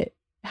 It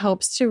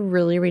helps to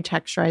really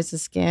retexturize the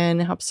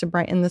skin. It helps to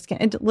brighten the skin.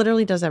 It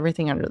literally does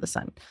everything under the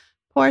sun.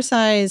 Pore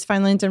size,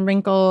 fine lines and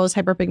wrinkles,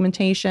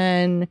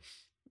 hyperpigmentation,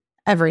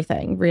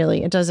 everything,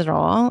 really. It does it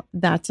all.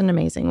 That's an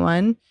amazing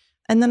one.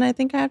 And then I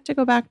think I have to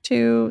go back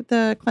to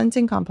the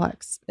cleansing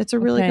complex. It's a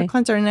really good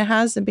cleanser and it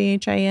has the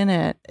BHA in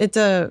it. It's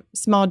a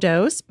small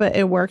dose, but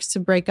it works to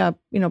break up,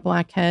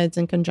 blackheads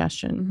and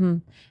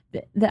congestion.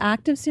 The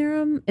active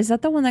serum, is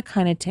that the one that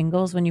kind of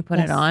tingles when you put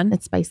it on?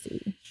 It's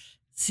spicy.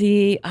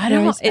 See, I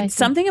don't know. spicy. It's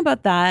something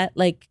about that.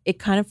 Like, it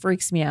kind of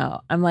freaks me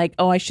out. I'm like,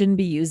 oh, I shouldn't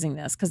be using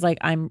this because like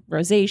I'm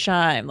rosacea.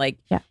 I'm like,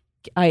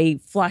 I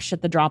flush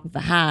at the drop of a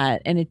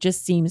hat and it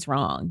just seems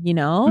wrong,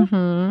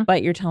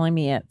 But you're telling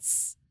me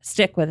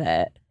stick with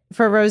it.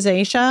 For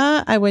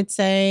rosacea, I would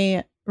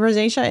say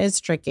rosacea is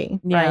tricky,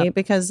 right?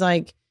 Because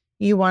like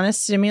you want to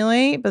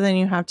stimulate, but then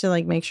you have to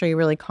like make sure you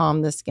really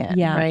calm the skin,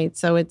 right?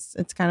 So it's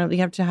kind of, you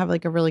have to have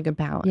like a really good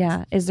balance.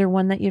 Yeah. Is there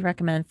one that you'd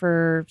recommend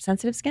for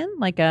sensitive skin,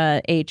 like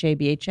a AHA,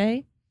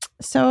 BHA?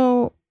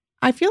 So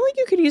I feel like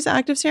you could use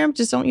active serum,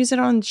 just don't use it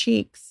on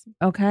cheeks.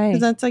 Okay.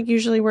 Because that's like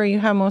usually where you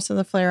have most of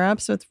the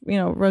flare-ups with,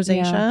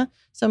 rosacea. Yeah.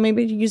 So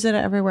maybe use it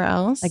everywhere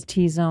else. Like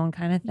T-zone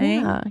kind of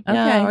thing? Yeah.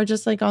 Yeah. Or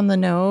just like on the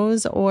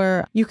nose.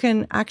 Or you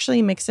can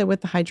actually mix it with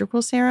the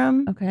hydrocool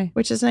serum. Okay.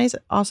 Which is nice.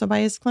 Also by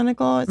Is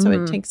Clinical. So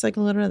it takes like a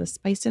little bit of the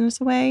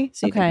spiciness away.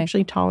 So you can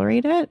actually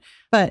tolerate it.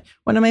 But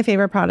one of my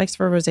favorite products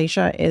for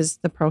rosacea is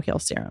the Pro Heal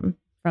Serum.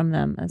 From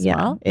them as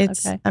well?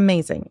 It's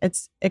amazing.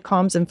 It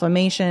calms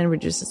inflammation,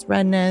 reduces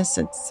redness.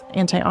 It's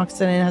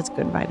antioxidant, has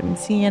good vitamin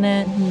C in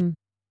it.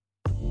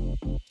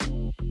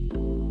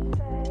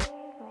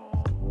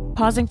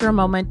 pausing for a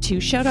moment to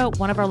shout out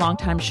one of our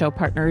longtime show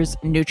partners,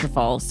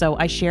 Nutrafol. So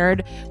I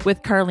shared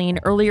with Carlene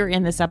earlier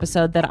in this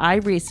episode that I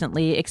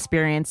recently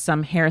experienced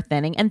some hair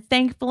thinning, and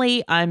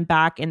thankfully I'm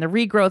back in the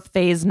regrowth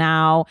phase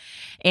now.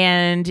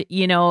 And,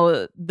 you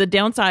know, the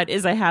downside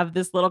is I have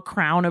this little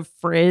crown of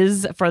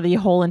frizz for the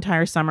whole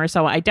entire summer.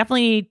 So I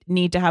definitely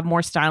need to have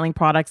more styling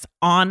products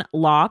on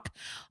lock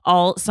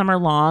all summer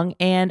long.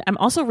 And I'm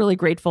also really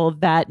grateful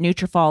that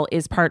Nutrafol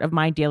is part of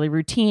my daily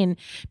routine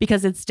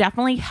because it's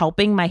definitely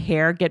helping my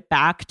hair get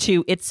back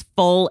to its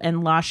full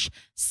and lush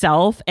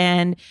self.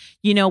 And,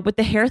 you know, with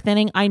the hair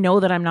thinning, I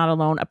know that I'm not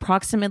alone.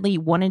 Approximately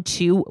 1 in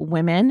 2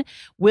 women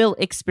will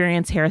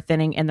experience hair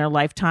thinning in their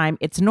lifetime.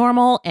 It's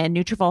normal, and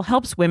Nutrafol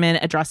helps women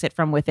address it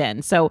from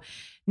within. So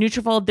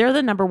Nutrafol, they're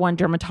the #1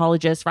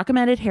 dermatologist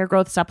recommended hair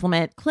growth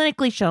supplement,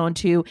 clinically shown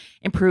to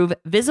improve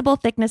visible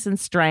thickness and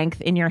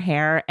strength in your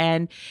hair.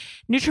 And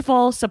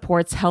Nutrafol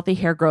supports healthy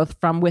hair growth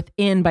from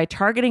within by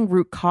targeting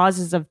root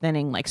causes of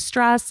thinning like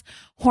stress,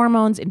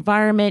 hormones,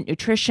 environment,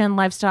 nutrition,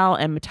 lifestyle,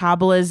 and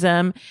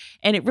metabolism.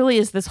 And it really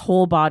is this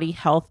whole body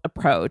health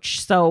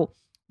approach. So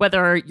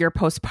whether you're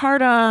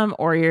postpartum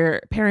or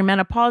you're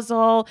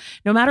perimenopausal,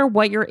 no matter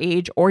what your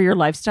age or your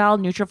lifestyle,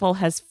 Nutrafol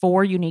has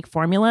 4 unique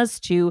formulas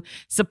to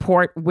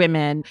support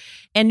women.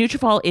 And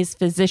Nutrafol is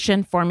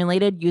physician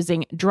formulated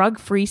using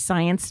drug-free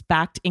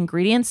science-backed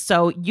ingredients,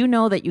 so you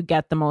know that you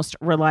get the most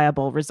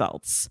reliable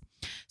results.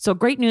 So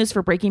great news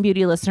for Breaking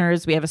Beauty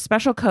listeners. We have a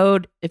special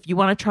code if you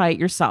want to try it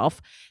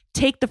yourself.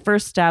 Take the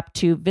first step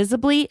to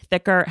visibly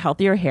thicker,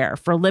 healthier hair.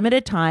 For a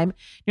limited time,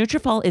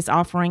 Nutrafol is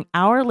offering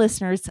our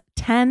listeners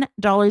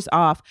 $10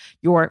 off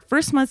your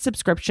first month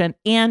subscription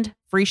and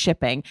free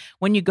shipping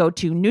when you go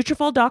to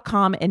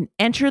Nutrafol.com and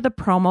enter the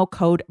promo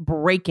code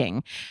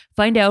BREAKING.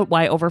 Find out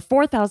why over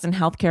 4,000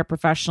 healthcare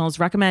professionals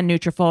recommend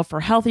Nutrafol for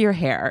healthier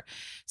hair.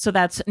 So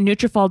that's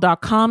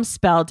Nutrafol.com,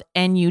 spelled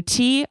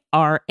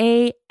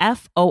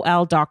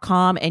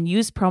Nutrafol.com, and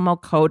use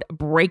promo code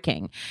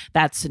BREAKING.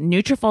 That's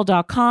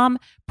Nutrafol.com,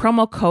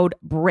 promo code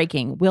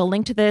BREAKING. We'll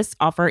link to this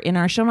offer in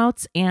our show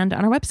notes and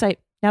on our website.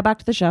 Now back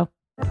to the show.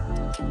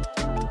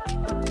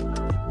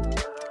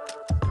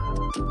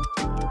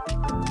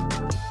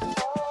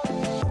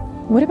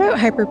 What about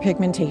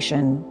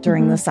hyperpigmentation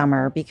during the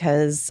summer?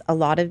 Because a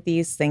lot of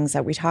these things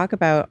that we talk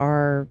about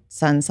are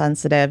sun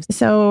sensitive.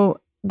 So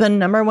the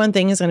 #1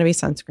 thing is going to be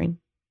sunscreen.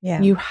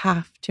 Yeah. You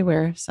have to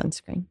wear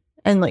sunscreen.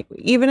 And like,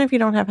 even if you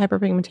don't have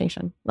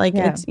hyperpigmentation, like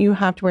you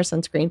have to wear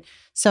sunscreen.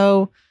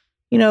 So,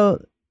 you know,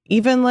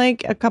 even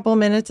like a couple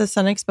minutes of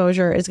sun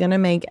exposure is going to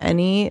make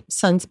any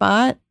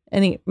sunspot,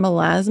 any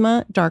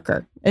melasma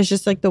darker. It's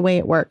just like the way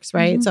it works,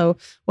 right? So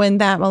when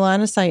that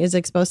melanocyte is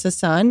exposed to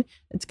sun,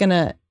 it's going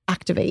to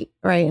activate,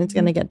 right? And it's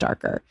going to get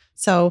darker.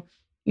 So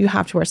you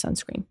have to wear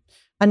sunscreen.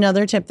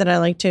 Another tip that I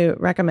like to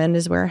recommend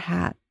is wear a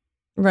hat,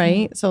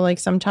 right? So like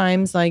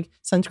sometimes like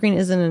sunscreen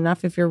isn't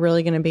enough if you're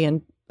really going to be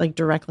in like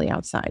directly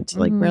outside. So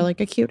like wear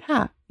like a cute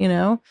hat, you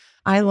know?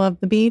 I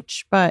love the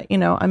beach, but you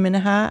know, I'm in a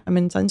hat, I'm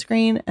in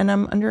sunscreen, and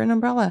I'm under an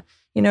umbrella.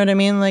 You know what I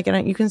mean? Like,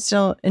 and you can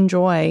still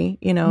enjoy,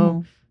 you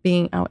know,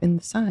 being out in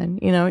the sun,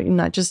 you know,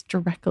 not just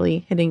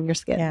directly hitting your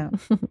skin. Yeah.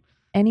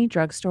 Any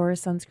drugstore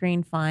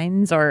sunscreen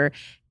finds or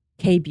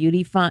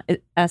K-beauty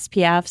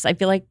SPFs, I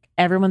feel like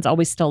everyone's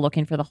always still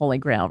looking for the holy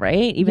grail,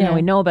 right? Even though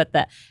we know about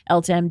the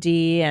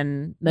LTMD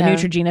and the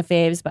Neutrogena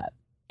faves, but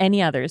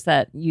any others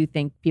that you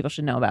think people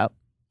should know about?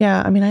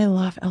 Yeah, I mean, I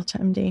love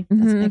L2MD.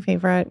 That's my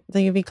favorite.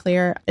 The UV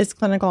Clear. Its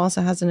clinical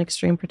also has an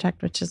Extreme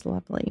Protect, which is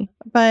lovely.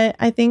 But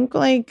I think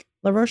like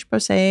La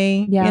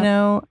Roche-Posay, you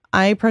know,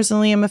 I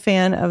personally am a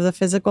fan of the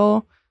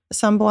physical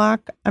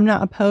sunblock. I'm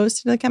not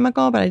opposed to the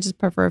chemical, but I just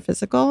prefer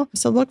physical.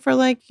 So look for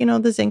like, you know,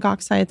 the zinc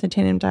oxide,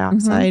 titanium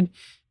dioxide,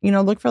 you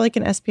know, look for like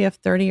an SPF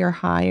 30 or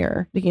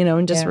higher, you know,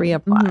 and just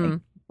reapply.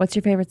 What's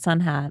your favorite sun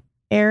hat?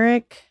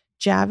 Eric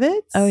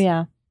Javits. Oh,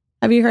 yeah.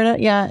 Have you heard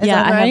it? Yeah. Is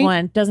that right? I have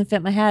one. Doesn't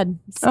fit my head.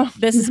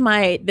 This is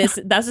why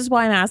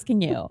I'm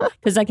asking you,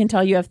 because I can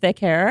tell you have thick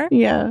hair.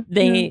 Yeah.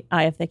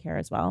 I have thick hair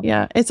as well.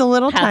 Yeah. It's a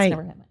little Hats tight.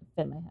 Never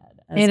fit my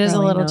head. It is a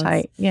little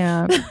tight.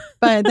 Yeah.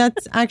 But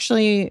that's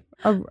actually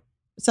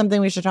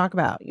something we should talk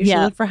about. You should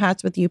look for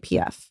hats with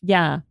UPF.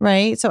 Yeah.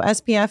 Right? So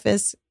SPF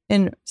is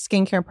in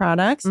skincare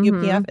products.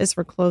 UPF is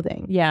for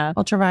clothing. Yeah.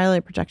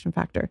 Ultraviolet protection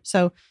factor.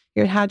 So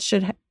your hat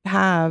should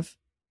have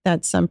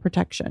that sun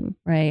protection.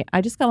 Right. I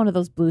just got one of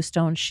those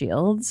Bluestone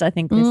shields. I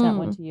think they sent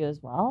one to you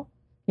as well.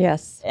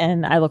 Yes.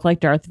 And I look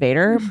like Darth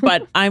Vader,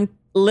 but I'm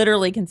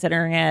literally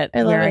considering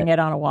wearing it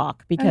on a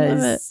walk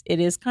because it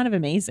is kind of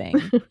amazing.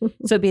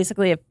 So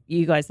basically, if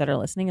you guys that are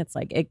listening, it's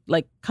like it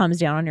like comes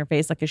down on your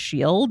face like a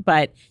shield,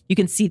 but you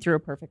can see through it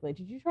perfectly.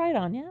 Did you try it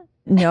on yet?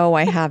 No,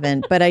 I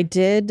haven't, but I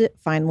did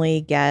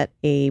finally get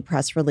a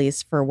press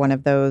release for one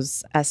of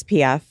those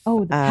SPF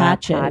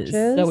patches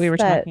that we were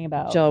talking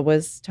about. Jill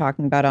was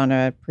talking about on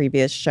a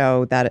previous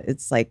show that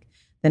it's like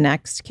the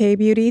next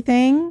K-beauty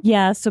thing.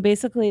 Yeah, so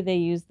basically they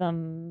use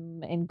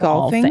them in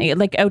golfing,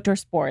 like outdoor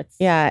sports.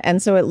 Yeah,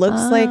 and so it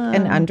looks like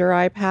an under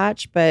eye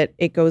patch, but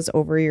it goes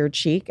over your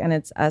cheek and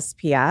it's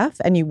SPF,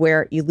 and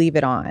you leave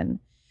it on.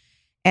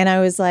 And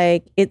I was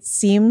like, it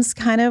seems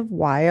kind of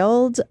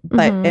wild,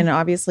 but, and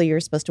obviously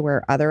you're supposed to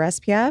wear other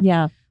SPF.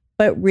 Yeah.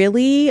 But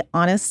really,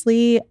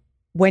 honestly,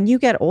 when you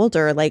get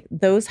older, like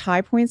those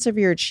high points of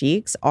your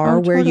cheeks are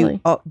where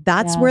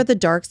that's where the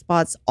dark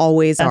spots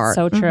always are. That's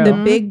so true.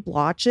 The big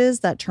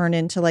blotches that turn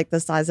into like the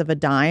size of a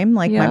dime,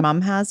 like my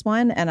mom has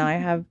one and I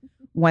have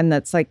one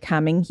that's like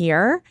coming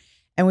here.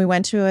 And we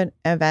went to an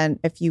event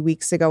a few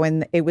weeks ago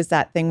and it was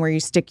that thing where you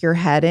stick your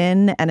head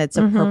in and it's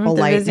a purple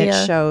light and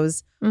it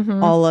shows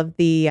all of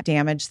the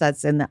damage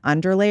that's in the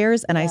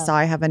underlayers. And I saw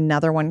I have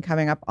another one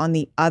coming up on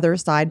the other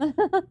side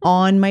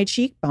on my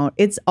cheekbone.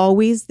 It's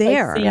always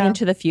there. Like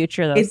into the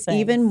future, those it's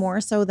things. even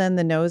more so than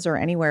the nose or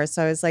anywhere.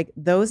 So I was like,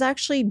 those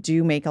actually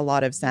do make a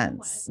lot of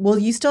sense. Well,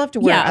 you still have to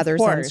wear other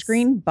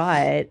sunscreen,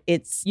 but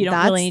that's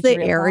really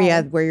the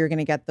area where you're going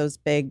to get those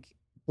big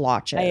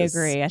blotches. I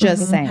agree.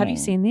 Just saying. Have you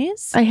seen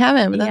these? I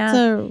haven't, but that's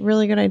a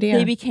really good idea.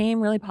 They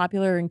became really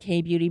popular in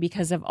K-beauty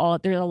because of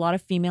there's a lot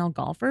of female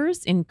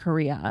golfers in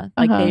Korea.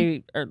 Like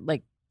they are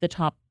like the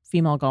top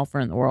female golfer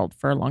in the world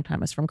for a long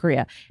time is from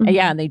Korea.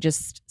 And they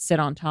just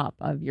sit on top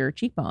of your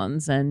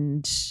cheekbones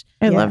and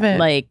I love it.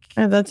 Like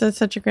that's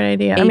such a great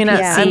idea. APC I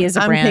mean, is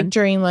a I'm brand.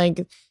 picturing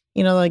like,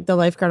 you know, like the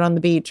lifeguard on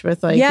the beach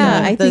with like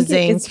I the think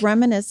zinc. it's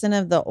reminiscent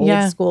of the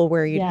old school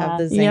where you'd have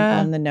the zinc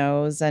on the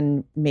nose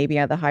and maybe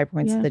at the high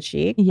points of the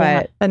cheek,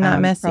 but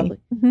not messy.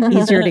 Probably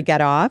easier to get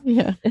off.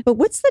 But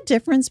what's the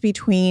difference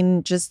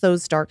between just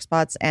those dark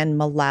spots and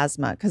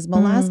melasma? Because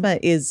melasma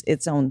is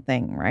its own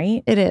thing,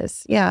 right? It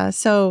is. Yeah.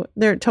 So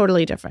they're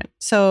totally different.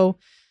 So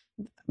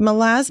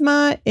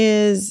melasma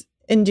is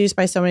induced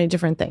by so many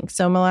different things.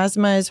 So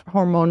melasma is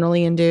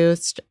hormonally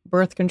induced,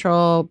 birth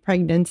control,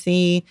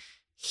 pregnancy,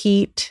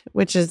 heat,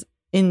 which is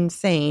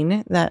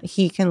insane that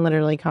heat can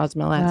literally cause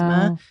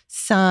melasma,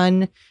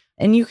 sun.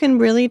 And you can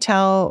really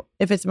tell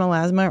if it's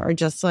melasma or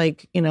just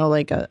like, you know,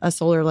 like a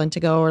solar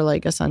lentigo or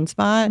like a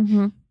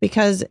sunspot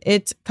because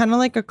it's kind of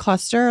like a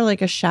cluster,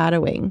 like a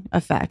shadowing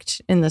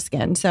effect in the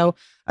skin. So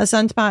a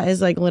sunspot is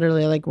like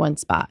literally like one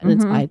spot and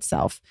it's by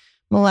itself.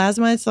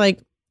 Melasma is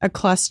like a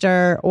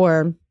cluster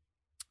or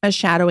a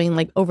shadowing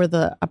like over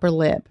the upper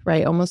lip,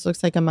 right? Almost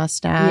looks like a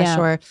mustache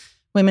or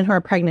women who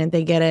are pregnant,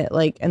 they get it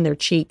like in their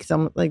cheeks,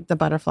 like the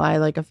butterfly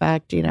like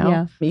effect, you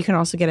know? You can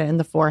also get it in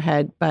the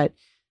forehead, but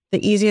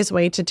the easiest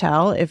way to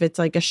tell if it's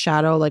like a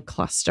shadow, like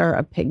cluster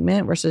of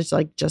pigment versus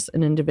like just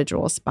an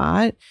individual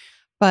spot.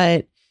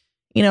 But,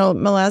 you know,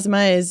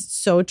 melasma is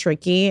so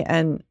tricky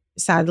and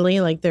sadly,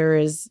 like there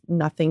is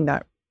nothing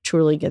that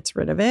truly gets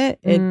rid of it.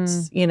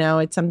 It's, you know,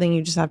 it's something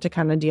you just have to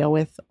kind of deal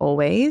with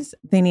always.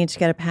 They need to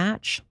get a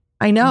patch.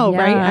 I know,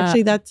 right?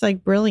 Actually, that's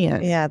like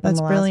brilliant. Yeah,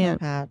 that's brilliant.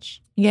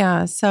 Patch.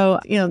 Yeah. So,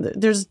 you know,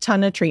 there's a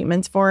ton of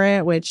treatments for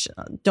it, which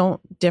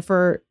don't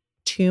differ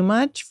too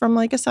much from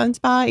like a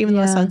sunspot, even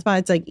though a sunspot,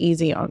 it's like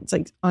easy. It's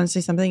like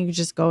honestly something you could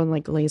just go and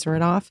like laser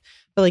it off.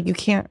 But like you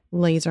can't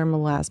laser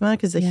melasma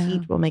because the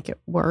heat will make it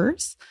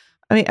worse.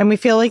 I mean, and we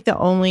feel like the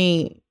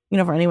only, you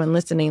know, for anyone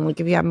listening,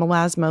 like if you have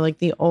melasma, like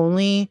the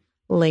only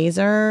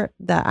laser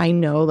that I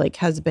know like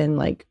has been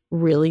like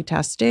really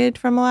tested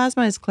for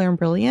melasma is Clear and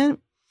Brilliant.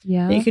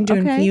 Yeah. You can do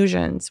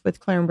infusions with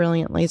Clear and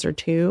Brilliant laser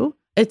too.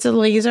 It's a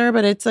laser,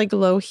 but it's like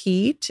low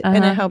heat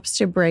and it helps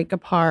to break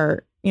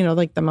apart, you know,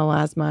 like the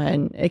melasma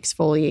and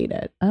exfoliate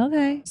it.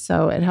 Okay.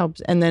 So it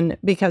helps. And then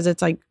because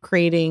it's like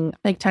creating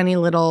like tiny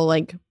little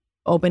like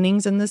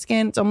openings in the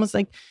skin, it's almost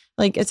like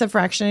it's a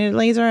fractionated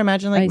laser.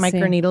 Imagine like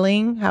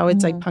microneedling, how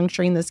it's like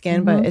puncturing the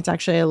skin, but it's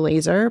actually a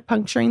laser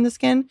puncturing the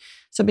skin.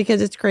 So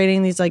because it's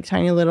creating these like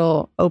tiny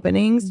little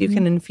openings, you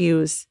can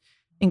infuse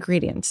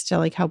ingredients to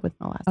like help with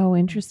melasma. Oh,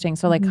 interesting.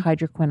 So like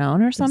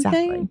hydroquinone or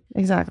something?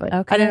 Exactly.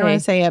 Okay. I didn't want to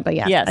say it, but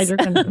yes.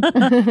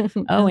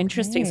 Hydroquinone. Oh,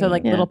 interesting. So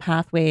like little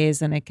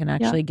pathways and it can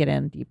actually get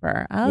in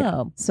deeper. Oh.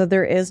 Yeah. So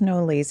there is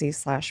no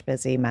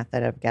lazy/busy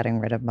method of getting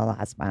rid of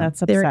melasma.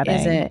 That's upsetting. There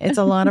isn't. It's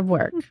a lot of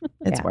work.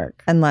 It's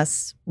work.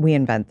 Unless we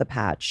invent the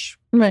patch.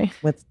 Right.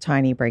 With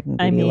tiny Breaking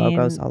Beauty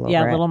logos all over it.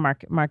 Yeah, little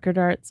marker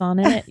darts on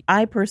it.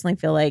 I personally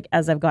feel like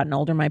as I've gotten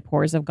older, my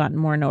pores have gotten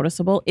more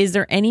noticeable. Is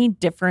there any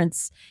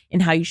difference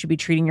in how you should be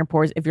treating your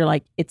pores if you're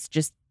like, it's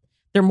just,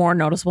 they're more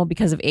noticeable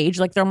because of age?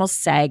 Like they're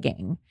almost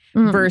sagging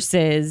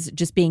versus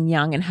just being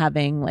young and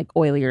having like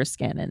oilier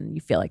skin and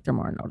you feel like they're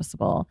more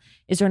noticeable.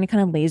 Is there any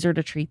kind of laser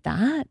to treat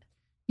that?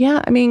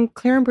 Yeah. I mean,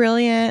 Clear and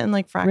Brilliant and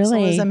like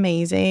Fraxel is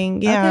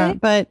amazing. Yeah. Okay.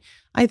 But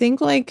I think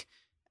like,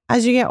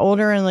 as you get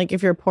older and like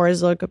if your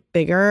pores look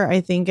bigger,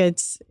 I think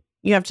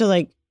you have to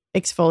like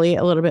exfoliate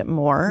a little bit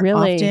more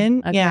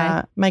often. Okay.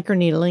 Yeah.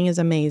 Microneedling is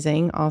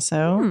amazing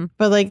also.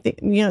 But like,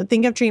 you know,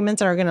 think of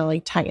treatments that are going to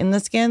like tighten the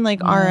skin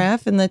like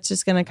RF and that's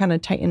just going to kind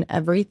of tighten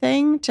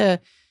everything to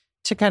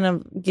kind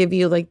of give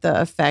you like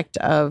the effect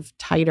of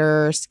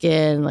tighter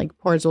skin, like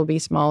pores will be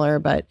smaller.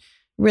 But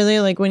really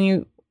like when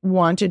you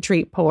want to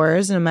treat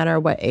pores, no matter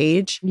what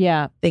age,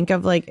 think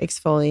of like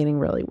exfoliating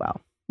really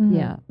well.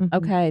 Yeah.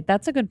 Okay.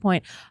 That's a good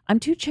point. I'm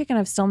too chicken.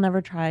 I've still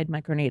never tried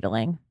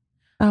microneedling.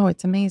 Oh,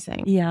 it's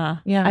amazing. Yeah.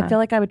 Yeah. I feel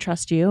like I would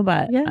trust you,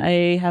 but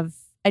I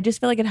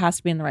just feel like it has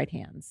to be in the right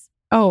hands.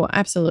 Oh,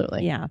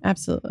 absolutely. Yeah.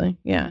 Absolutely. In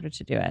Yeah. order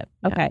to do it.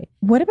 Yeah. Okay.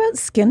 What about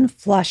skin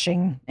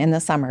flushing in the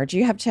summer? Do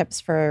you have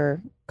tips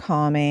for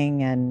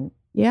calming and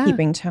Yeah.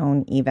 keeping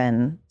tone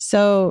even?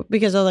 So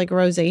because of like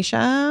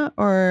rosacea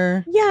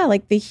or Yeah,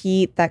 like the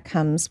heat that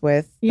comes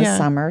with the Yeah.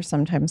 summer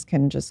sometimes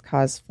can just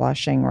cause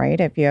flushing,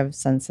 right? If you have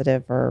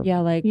sensitive or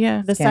Yeah, like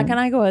Yeah. the skin. second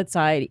I go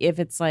outside, if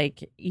it's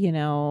like,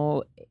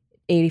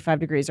 85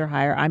 degrees or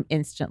higher, I'm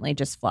instantly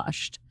just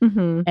flushed.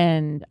 Mhm.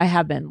 And I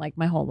have been like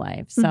my whole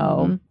life. So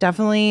Mhm.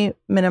 Definitely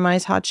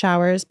minimize hot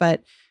showers,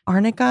 but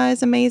arnica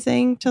is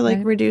amazing to like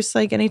Okay. reduce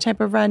like any type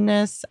of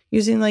redness.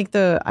 Using like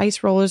the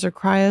ice rollers or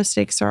cryo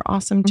sticks are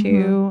awesome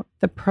too.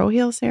 The Pro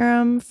Heal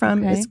serum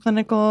from Okay. Is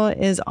Clinical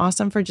is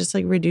awesome for just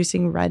like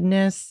reducing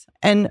redness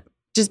and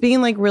just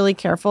being like really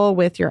careful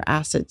with your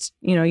acids.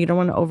 You don't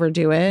want to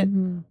overdo it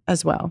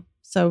as well.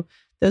 So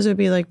those would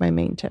be like my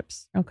main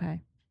tips. Okay.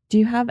 Do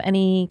you have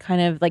any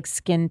kind of like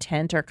skin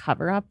tint or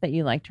cover up that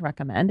you like to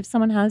recommend if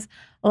someone has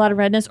a lot of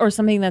redness or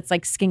something that's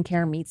like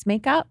skincare meets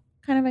makeup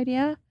kind of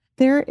idea?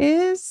 There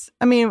is,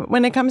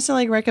 when it comes to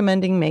like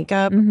recommending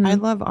makeup, I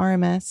love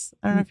RMS.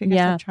 I don't know if you guys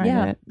have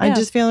tried it. I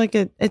just feel like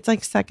it's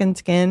like second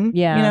skin.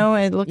 Yeah.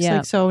 It looks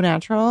like so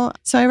natural.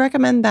 So I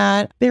recommend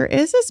that. There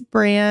is this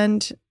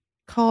brand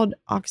called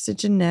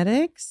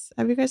Oxygenetics.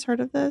 Have you guys heard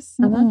of this?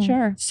 I'm not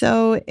sure.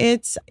 So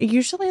it's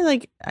usually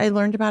like I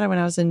learned about it when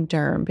I was in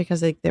derm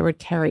because like they would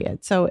carry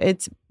it. So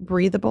it's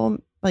breathable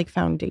like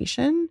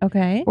foundation.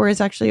 Okay. Or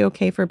it's actually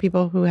okay for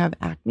people who have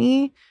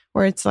acne,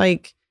 where it's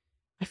like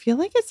I feel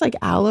like it's like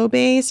aloe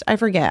based. I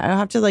forget. I'll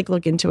have to like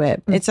look into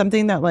it. It's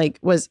something that like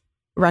was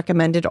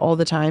recommended all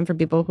the time for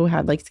people who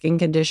had like skin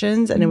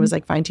conditions and it was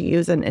like fine to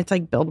use and it's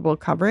like buildable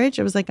coverage.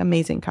 It was like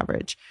amazing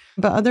coverage.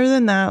 But other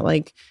than that,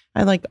 like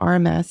I like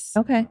RMS.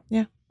 Okay.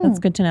 Yeah. That's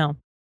good to know.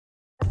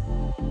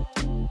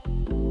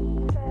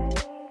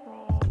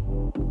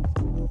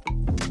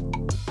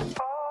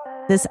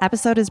 This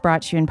episode is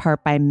brought to you in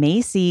part by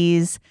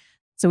Macy's.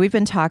 So we've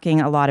been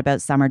talking a lot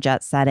about summer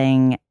jet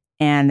setting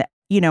and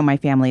my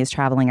family is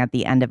traveling at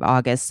the end of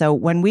August. So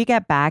when we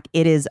get back,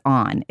 it is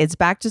on. It's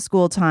back to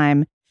school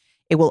time.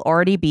 It will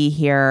already be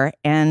here.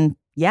 And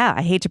yeah,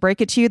 I hate to break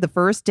it to you, the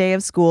first day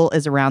of school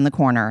is around the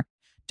corner.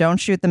 Don't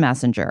shoot the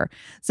messenger.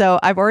 So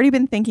I've already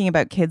been thinking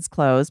about kids'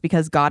 clothes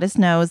because Goddess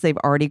knows they've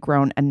already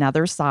grown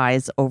another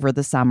size over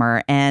the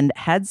summer. And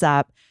heads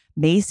up,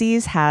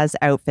 Macy's has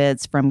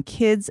outfits from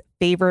kids'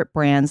 favorite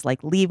brands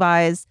like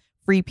Levi's,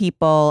 Free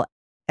People,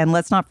 and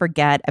let's not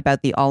forget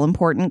about the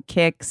all-important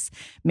Kicks.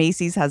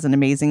 Macy's has an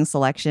amazing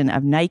selection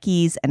of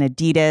Nikes and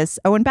Adidas.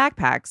 Oh, and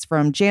backpacks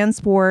from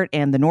JanSport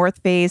and the North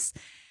Face.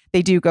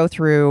 They do go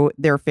through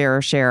their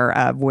fair share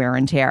of wear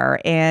and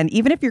tear. And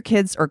even if your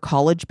kids are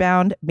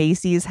college-bound,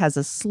 Macy's has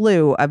a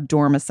slew of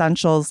dorm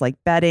essentials like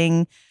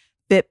bedding,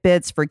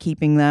 Fitbits for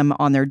keeping them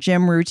on their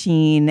gym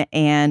routine,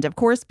 and of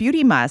course,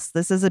 beauty musts.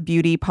 This is a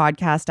beauty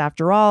podcast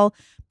after all.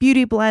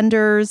 Beauty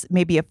blenders,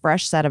 maybe a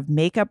fresh set of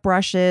makeup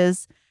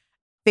brushes,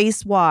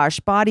 face wash,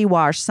 body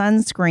wash,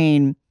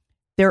 sunscreen.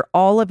 They're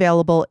all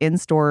available in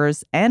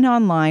stores and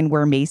online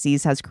where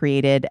Macy's has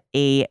created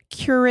a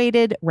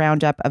curated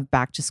roundup of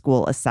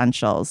back-to-school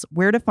essentials.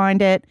 Where to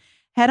find it?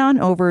 Head on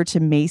over to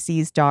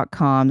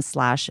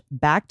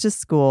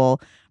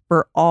Macys.com/back-to-school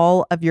for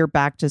all of your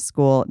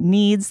back-to-school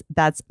needs.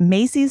 That's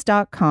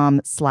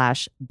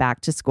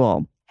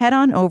Macys.com/back-to-school. Head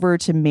on over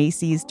to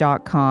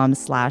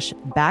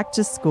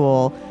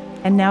Macys.com/back-to-school.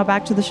 And now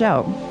back to the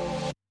show.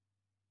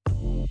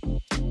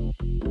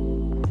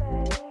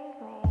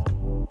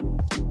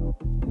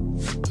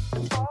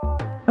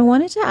 I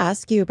wanted to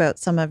ask you about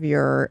some of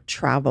your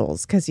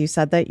travels because you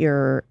said that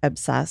you're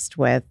obsessed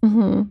with,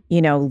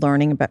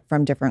 learning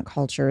from different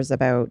cultures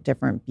about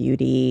different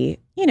beauty,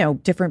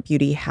 different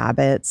beauty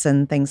habits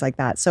and things like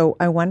that. So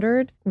I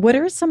wondered, what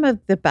are some of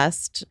the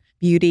best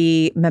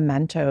beauty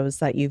mementos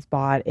that you've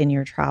bought in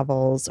your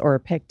travels or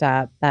picked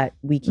up that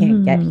we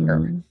can't get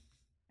here?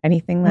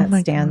 Anything that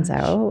stands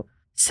out?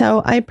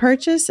 So I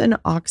purchased an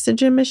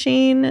oxygen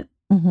machine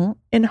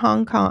in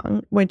Hong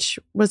Kong, which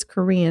was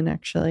Korean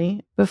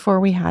actually,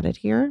 before we had it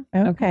here.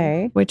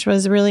 Okay. Which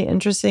was really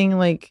interesting,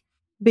 like,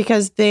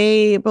 because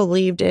they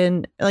believed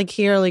in, like,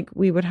 here, like,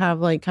 we would have,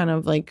 like, kind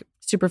of, like,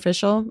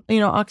 superficial,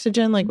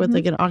 oxygen, like, with,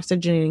 like, an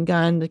oxygenating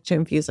gun to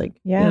infuse, like,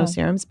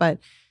 serums. But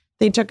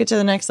they took it to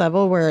the next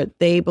level where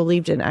they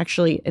believed in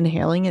actually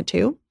inhaling it,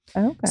 too.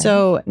 Okay.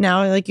 So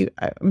now, like,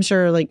 I'm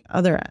sure, like,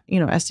 other,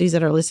 SDs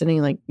that are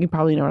listening, like, you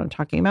probably know what I'm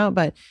talking about,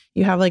 but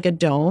you have, like, a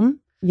dome.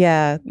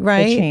 Yeah.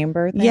 Right. The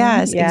chamber thing.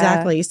 Yes,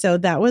 exactly. So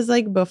that was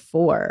like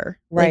before,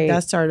 right? Like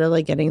that started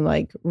like getting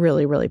like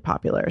really, really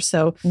popular.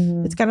 So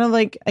it's kind of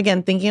like,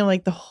 again, thinking of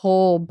like the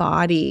whole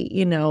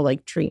body,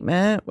 like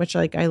treatment, which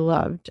like I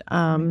loved.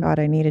 Oh my God,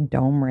 I need a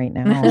dome right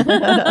now.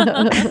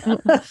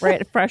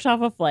 Right. Fresh off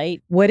a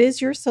flight. What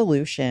is your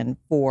solution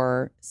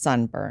for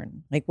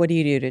sunburn? Like, what do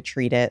you do to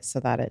treat it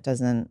so that it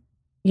doesn't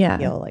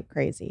feel like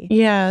crazy?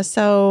 Yeah.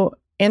 So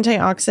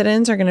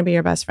antioxidants are going to be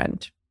your best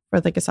friend for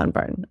like a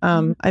sunburn.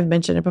 I've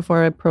mentioned it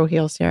before. A Pro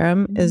Heal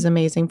serum is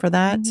amazing for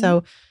that.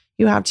 So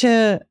you have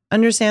to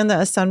understand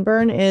that a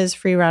sunburn is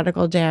free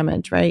radical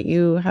damage, right?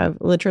 You have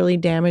literally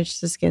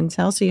damaged the skin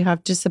cell. So you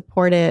have to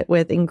support it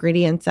with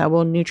ingredients that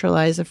will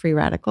neutralize the free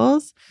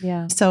radicals.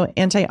 Yeah. So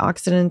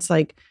antioxidants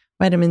like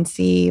vitamin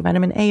C,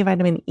 vitamin A,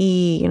 vitamin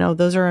E,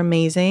 those are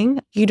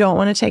amazing. You don't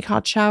want to take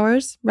hot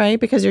showers, right?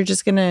 Because you're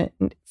just going to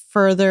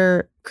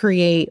further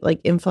create like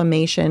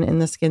inflammation in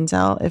the skin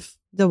cell if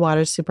the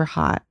water's super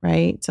hot,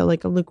 right? So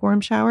like a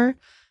lukewarm shower.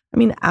 I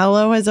mean,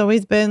 aloe has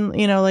always been,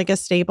 like a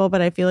staple, but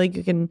I feel like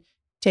you can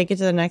take it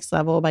to the next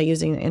level by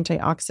using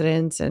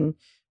antioxidants and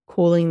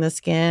cooling the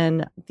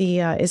skin.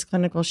 The Is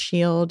Clinical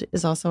Shield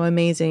is also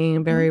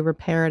amazing, very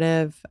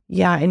reparative.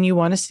 Yeah, and you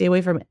want to stay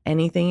away from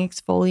anything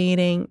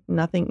exfoliating,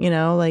 nothing,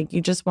 like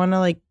you just want to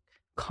like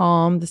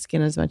calm the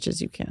skin as much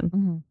as you can.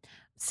 Mm-hmm.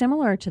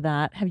 Similar to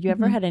that, have you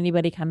ever had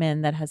anybody come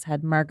in that has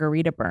had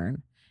margarita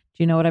burn?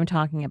 Do you know what I'm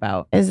talking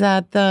about? Is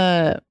that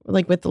the,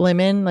 like with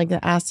lemon, like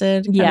the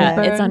acid? Yeah,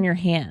 it's on your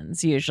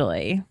hands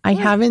usually. I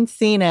haven't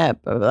seen it,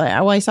 but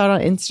I saw it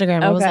on Instagram.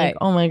 Okay. I was like,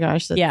 oh my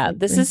gosh. Yeah,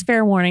 this is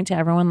fair warning to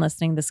everyone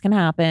listening. This can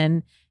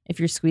happen if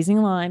you're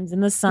squeezing limes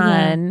in the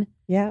sun.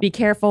 Yeah. Be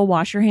careful.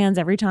 Wash your hands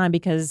every time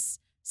because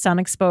sun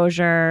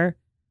exposure,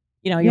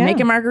 you're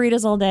making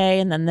margaritas all day.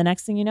 And then the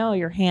next thing you know,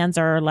 your hands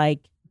are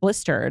like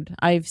blistered.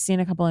 I've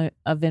seen a couple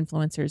of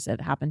influencers that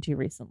happened to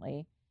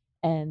recently.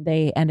 And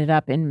they ended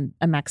up in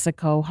a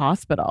Mexico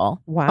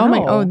hospital.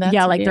 Wow. That's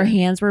yeah, like weird. their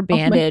hands were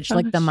bandaged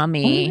like the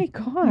mummy.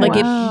 Oh my God.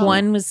 Like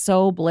one was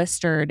so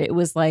blistered. It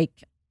was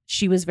like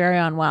she was very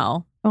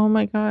unwell. Oh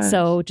my God.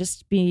 So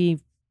just be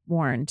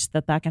warned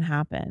that can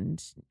happen.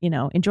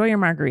 Enjoy your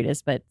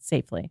margaritas, but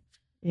safely.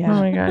 Yeah. Oh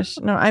my gosh.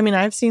 No, I mean,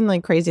 I've seen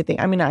like crazy things.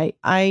 I mean,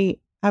 I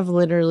have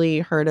literally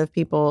heard of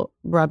people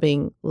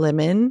rubbing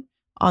lemon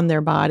on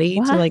their body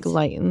to like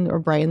lighten or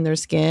brighten their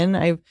skin.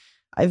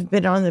 I've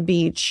been on the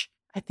beach.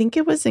 I think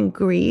it was in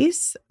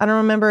Greece. I don't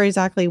remember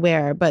exactly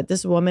where, but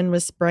this woman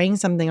was spraying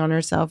something on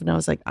herself. And I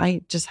was like,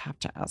 I just have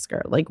to ask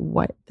her, like,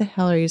 what the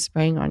hell are you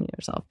spraying on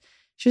yourself?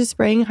 She was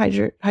spraying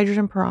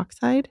hydrogen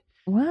peroxide.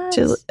 What?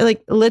 To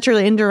like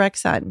literally in direct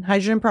sun,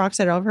 hydrogen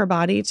peroxide all over her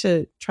body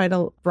to try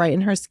to brighten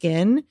her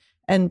skin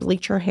and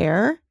bleach her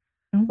hair.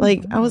 Oh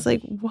like, I was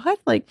like, what?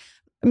 Like,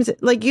 I mean,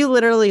 like you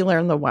literally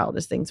learn the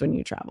wildest things when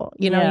you travel.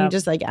 You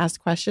just like ask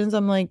questions.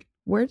 I'm like,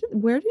 where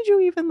did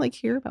you even like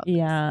hear about this?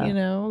 Yeah.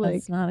 Like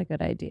that's not a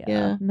good idea.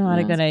 Yeah. Not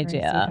a good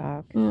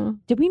idea. Yeah.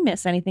 Did we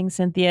miss anything,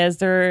 Cynthia? Is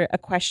there a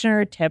question or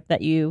a tip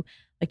that you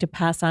like to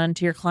pass on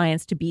to your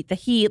clients to beat the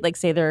heat? Like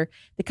say they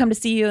come to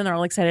see you and they're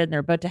all excited and they're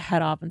about to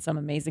head off on some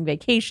amazing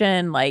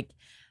vacation. Like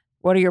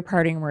what are your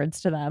parting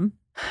words to them?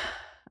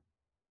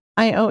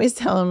 I always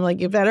tell them like,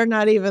 you better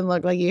not even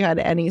look like you had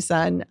any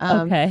sun.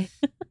 Okay.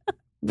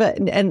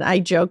 And I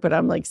joke, but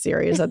I'm like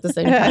serious at the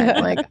same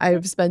time. Like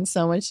I've spent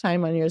so much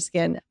time on your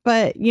skin,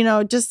 but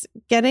just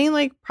getting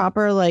like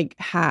proper like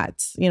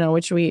hats,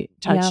 which we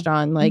touched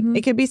on, like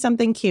it could be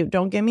something cute.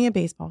 Don't give me a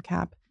baseball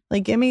cap.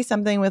 Like give me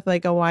something with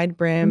like a wide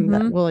brim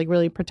that will like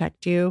really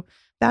protect you.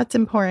 That's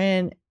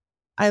important.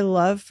 I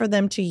love for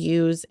them to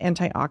use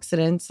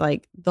antioxidants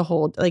like the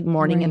whole like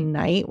morning and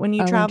night when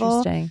you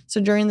travel. So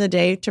during the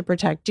day to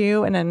protect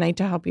you and at night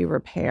to help you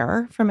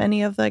repair from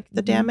any of like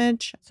the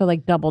damage. So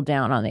like double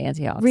down on the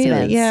antioxidants.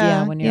 Really?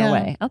 Yeah. When you're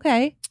away.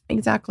 Okay.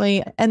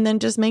 Exactly. And then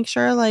just make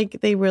sure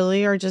like they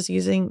really are just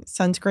using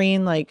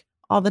sunscreen like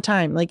all the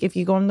time. Like if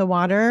you go in the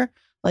water,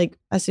 like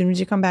as soon as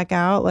you come back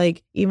out,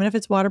 like even if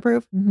it's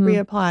waterproof,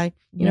 reapply.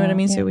 You know what I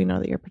mean? So we know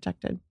that you're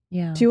protected.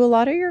 Yeah. Do a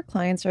lot of your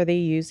clients, are they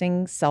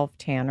using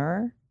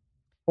self-tanner?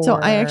 So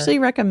I actually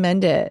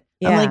recommend it.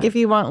 Yeah. I'm like, if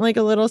you want like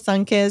a little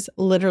sun kiss,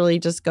 literally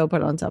just go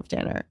put on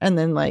self-tanner and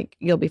then like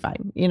you'll be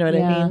fine. You know what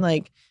I mean?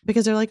 Like,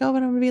 because they're like, oh,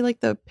 but I'm gonna be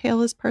like the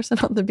palest person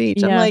on the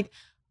beach. I'm like,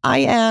 I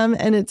am,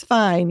 and it's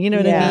fine. You know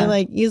what I mean?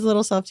 Like use a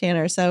little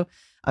self-tanner. So,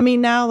 I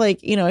mean, now like,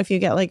 if you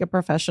get like a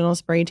professional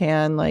spray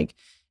tan, like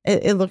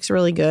it looks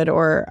really good.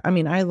 Or, I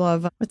mean, I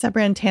love, what's that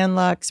brand? Tan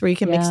Luxe, where you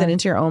can mix it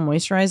into your own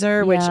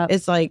moisturizer, which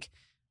is like,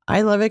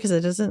 I love it because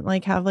it doesn't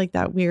like have like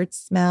that weird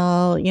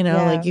smell,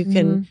 like you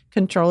can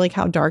control like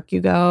how dark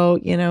you go,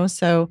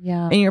 so,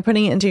 and you're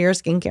putting it into your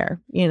skincare,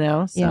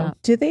 so.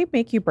 Do they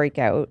make you break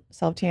out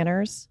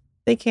self-tanners?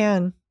 They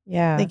can.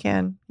 Yeah. They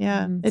can.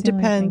 Yeah. It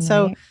depends.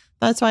 Thing, right? So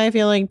that's why I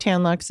feel like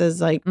Tan Luxe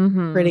is like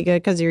pretty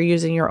good because you're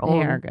using your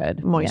own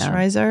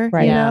moisturizer,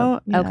 right? Yeah.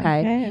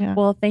 Okay. Yeah.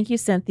 Well, thank you,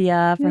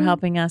 Cynthia, for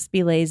helping us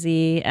be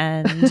lazy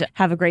and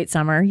have a great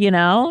summer.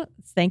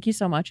 Thank you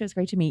so much. It was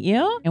great to meet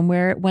you. And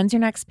when's your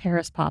next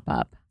Paris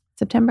pop-up?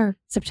 September.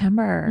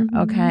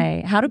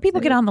 Okay. How do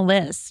people get on the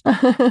list?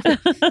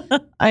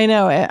 I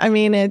know. I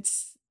mean,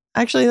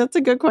 actually, that's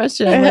a good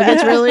question. Like,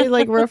 it's really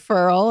like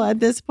referral at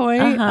this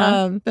point.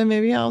 But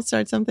maybe I'll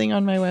start something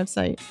on my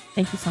website.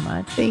 Thank you so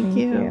much. Thank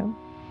you.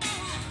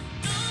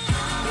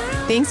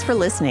 Thanks for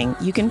listening.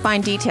 You can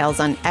find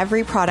details on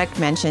every product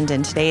mentioned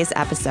in today's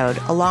episode,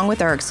 along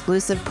with our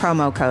exclusive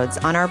promo codes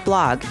on our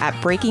blog at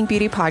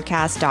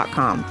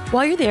breakingbeautypodcast.com.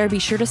 While you're there, be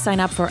sure to sign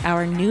up for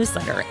our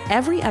newsletter.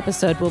 Every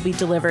episode will be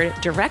delivered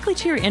directly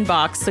to your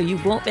inbox, so you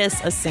won't miss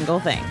a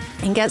single thing.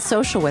 And get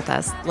social with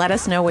us. Let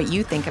us know what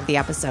you think of the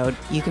episode.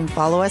 You can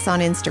follow us on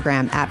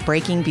Instagram at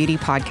Breaking Beauty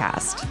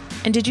Podcast.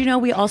 And did you know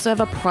we also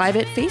have a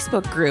private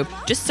Facebook group?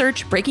 Just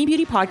search Breaking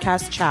Beauty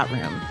Podcast Chat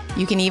Room.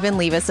 You can even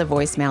leave us a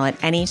voicemail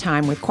at any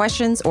time with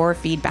questions or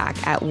feedback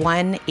at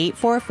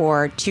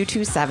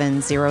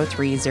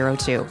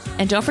 1-844-227-0302.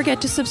 And don't forget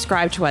to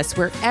subscribe to us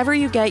wherever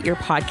you get your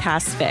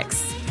podcast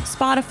fix.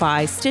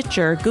 Spotify,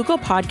 Stitcher, Google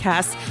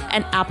Podcasts,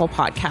 and Apple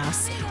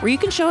Podcasts, where you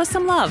can show us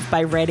some love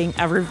by writing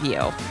a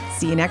review.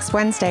 See you next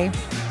Wednesday.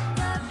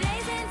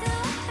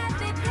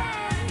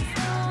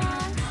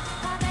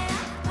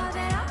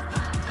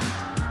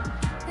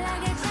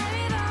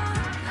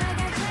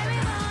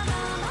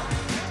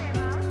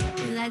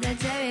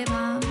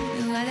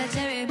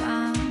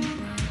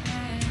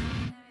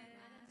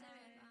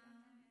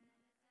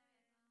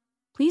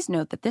 Please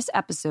note that this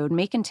episode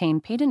may contain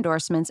paid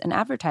endorsements and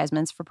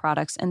advertisements for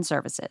products and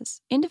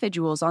services.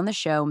 Individuals on the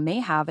show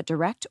may have a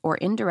direct or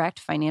indirect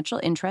financial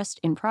interest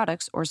in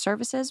products or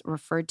services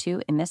referred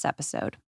to in this episode.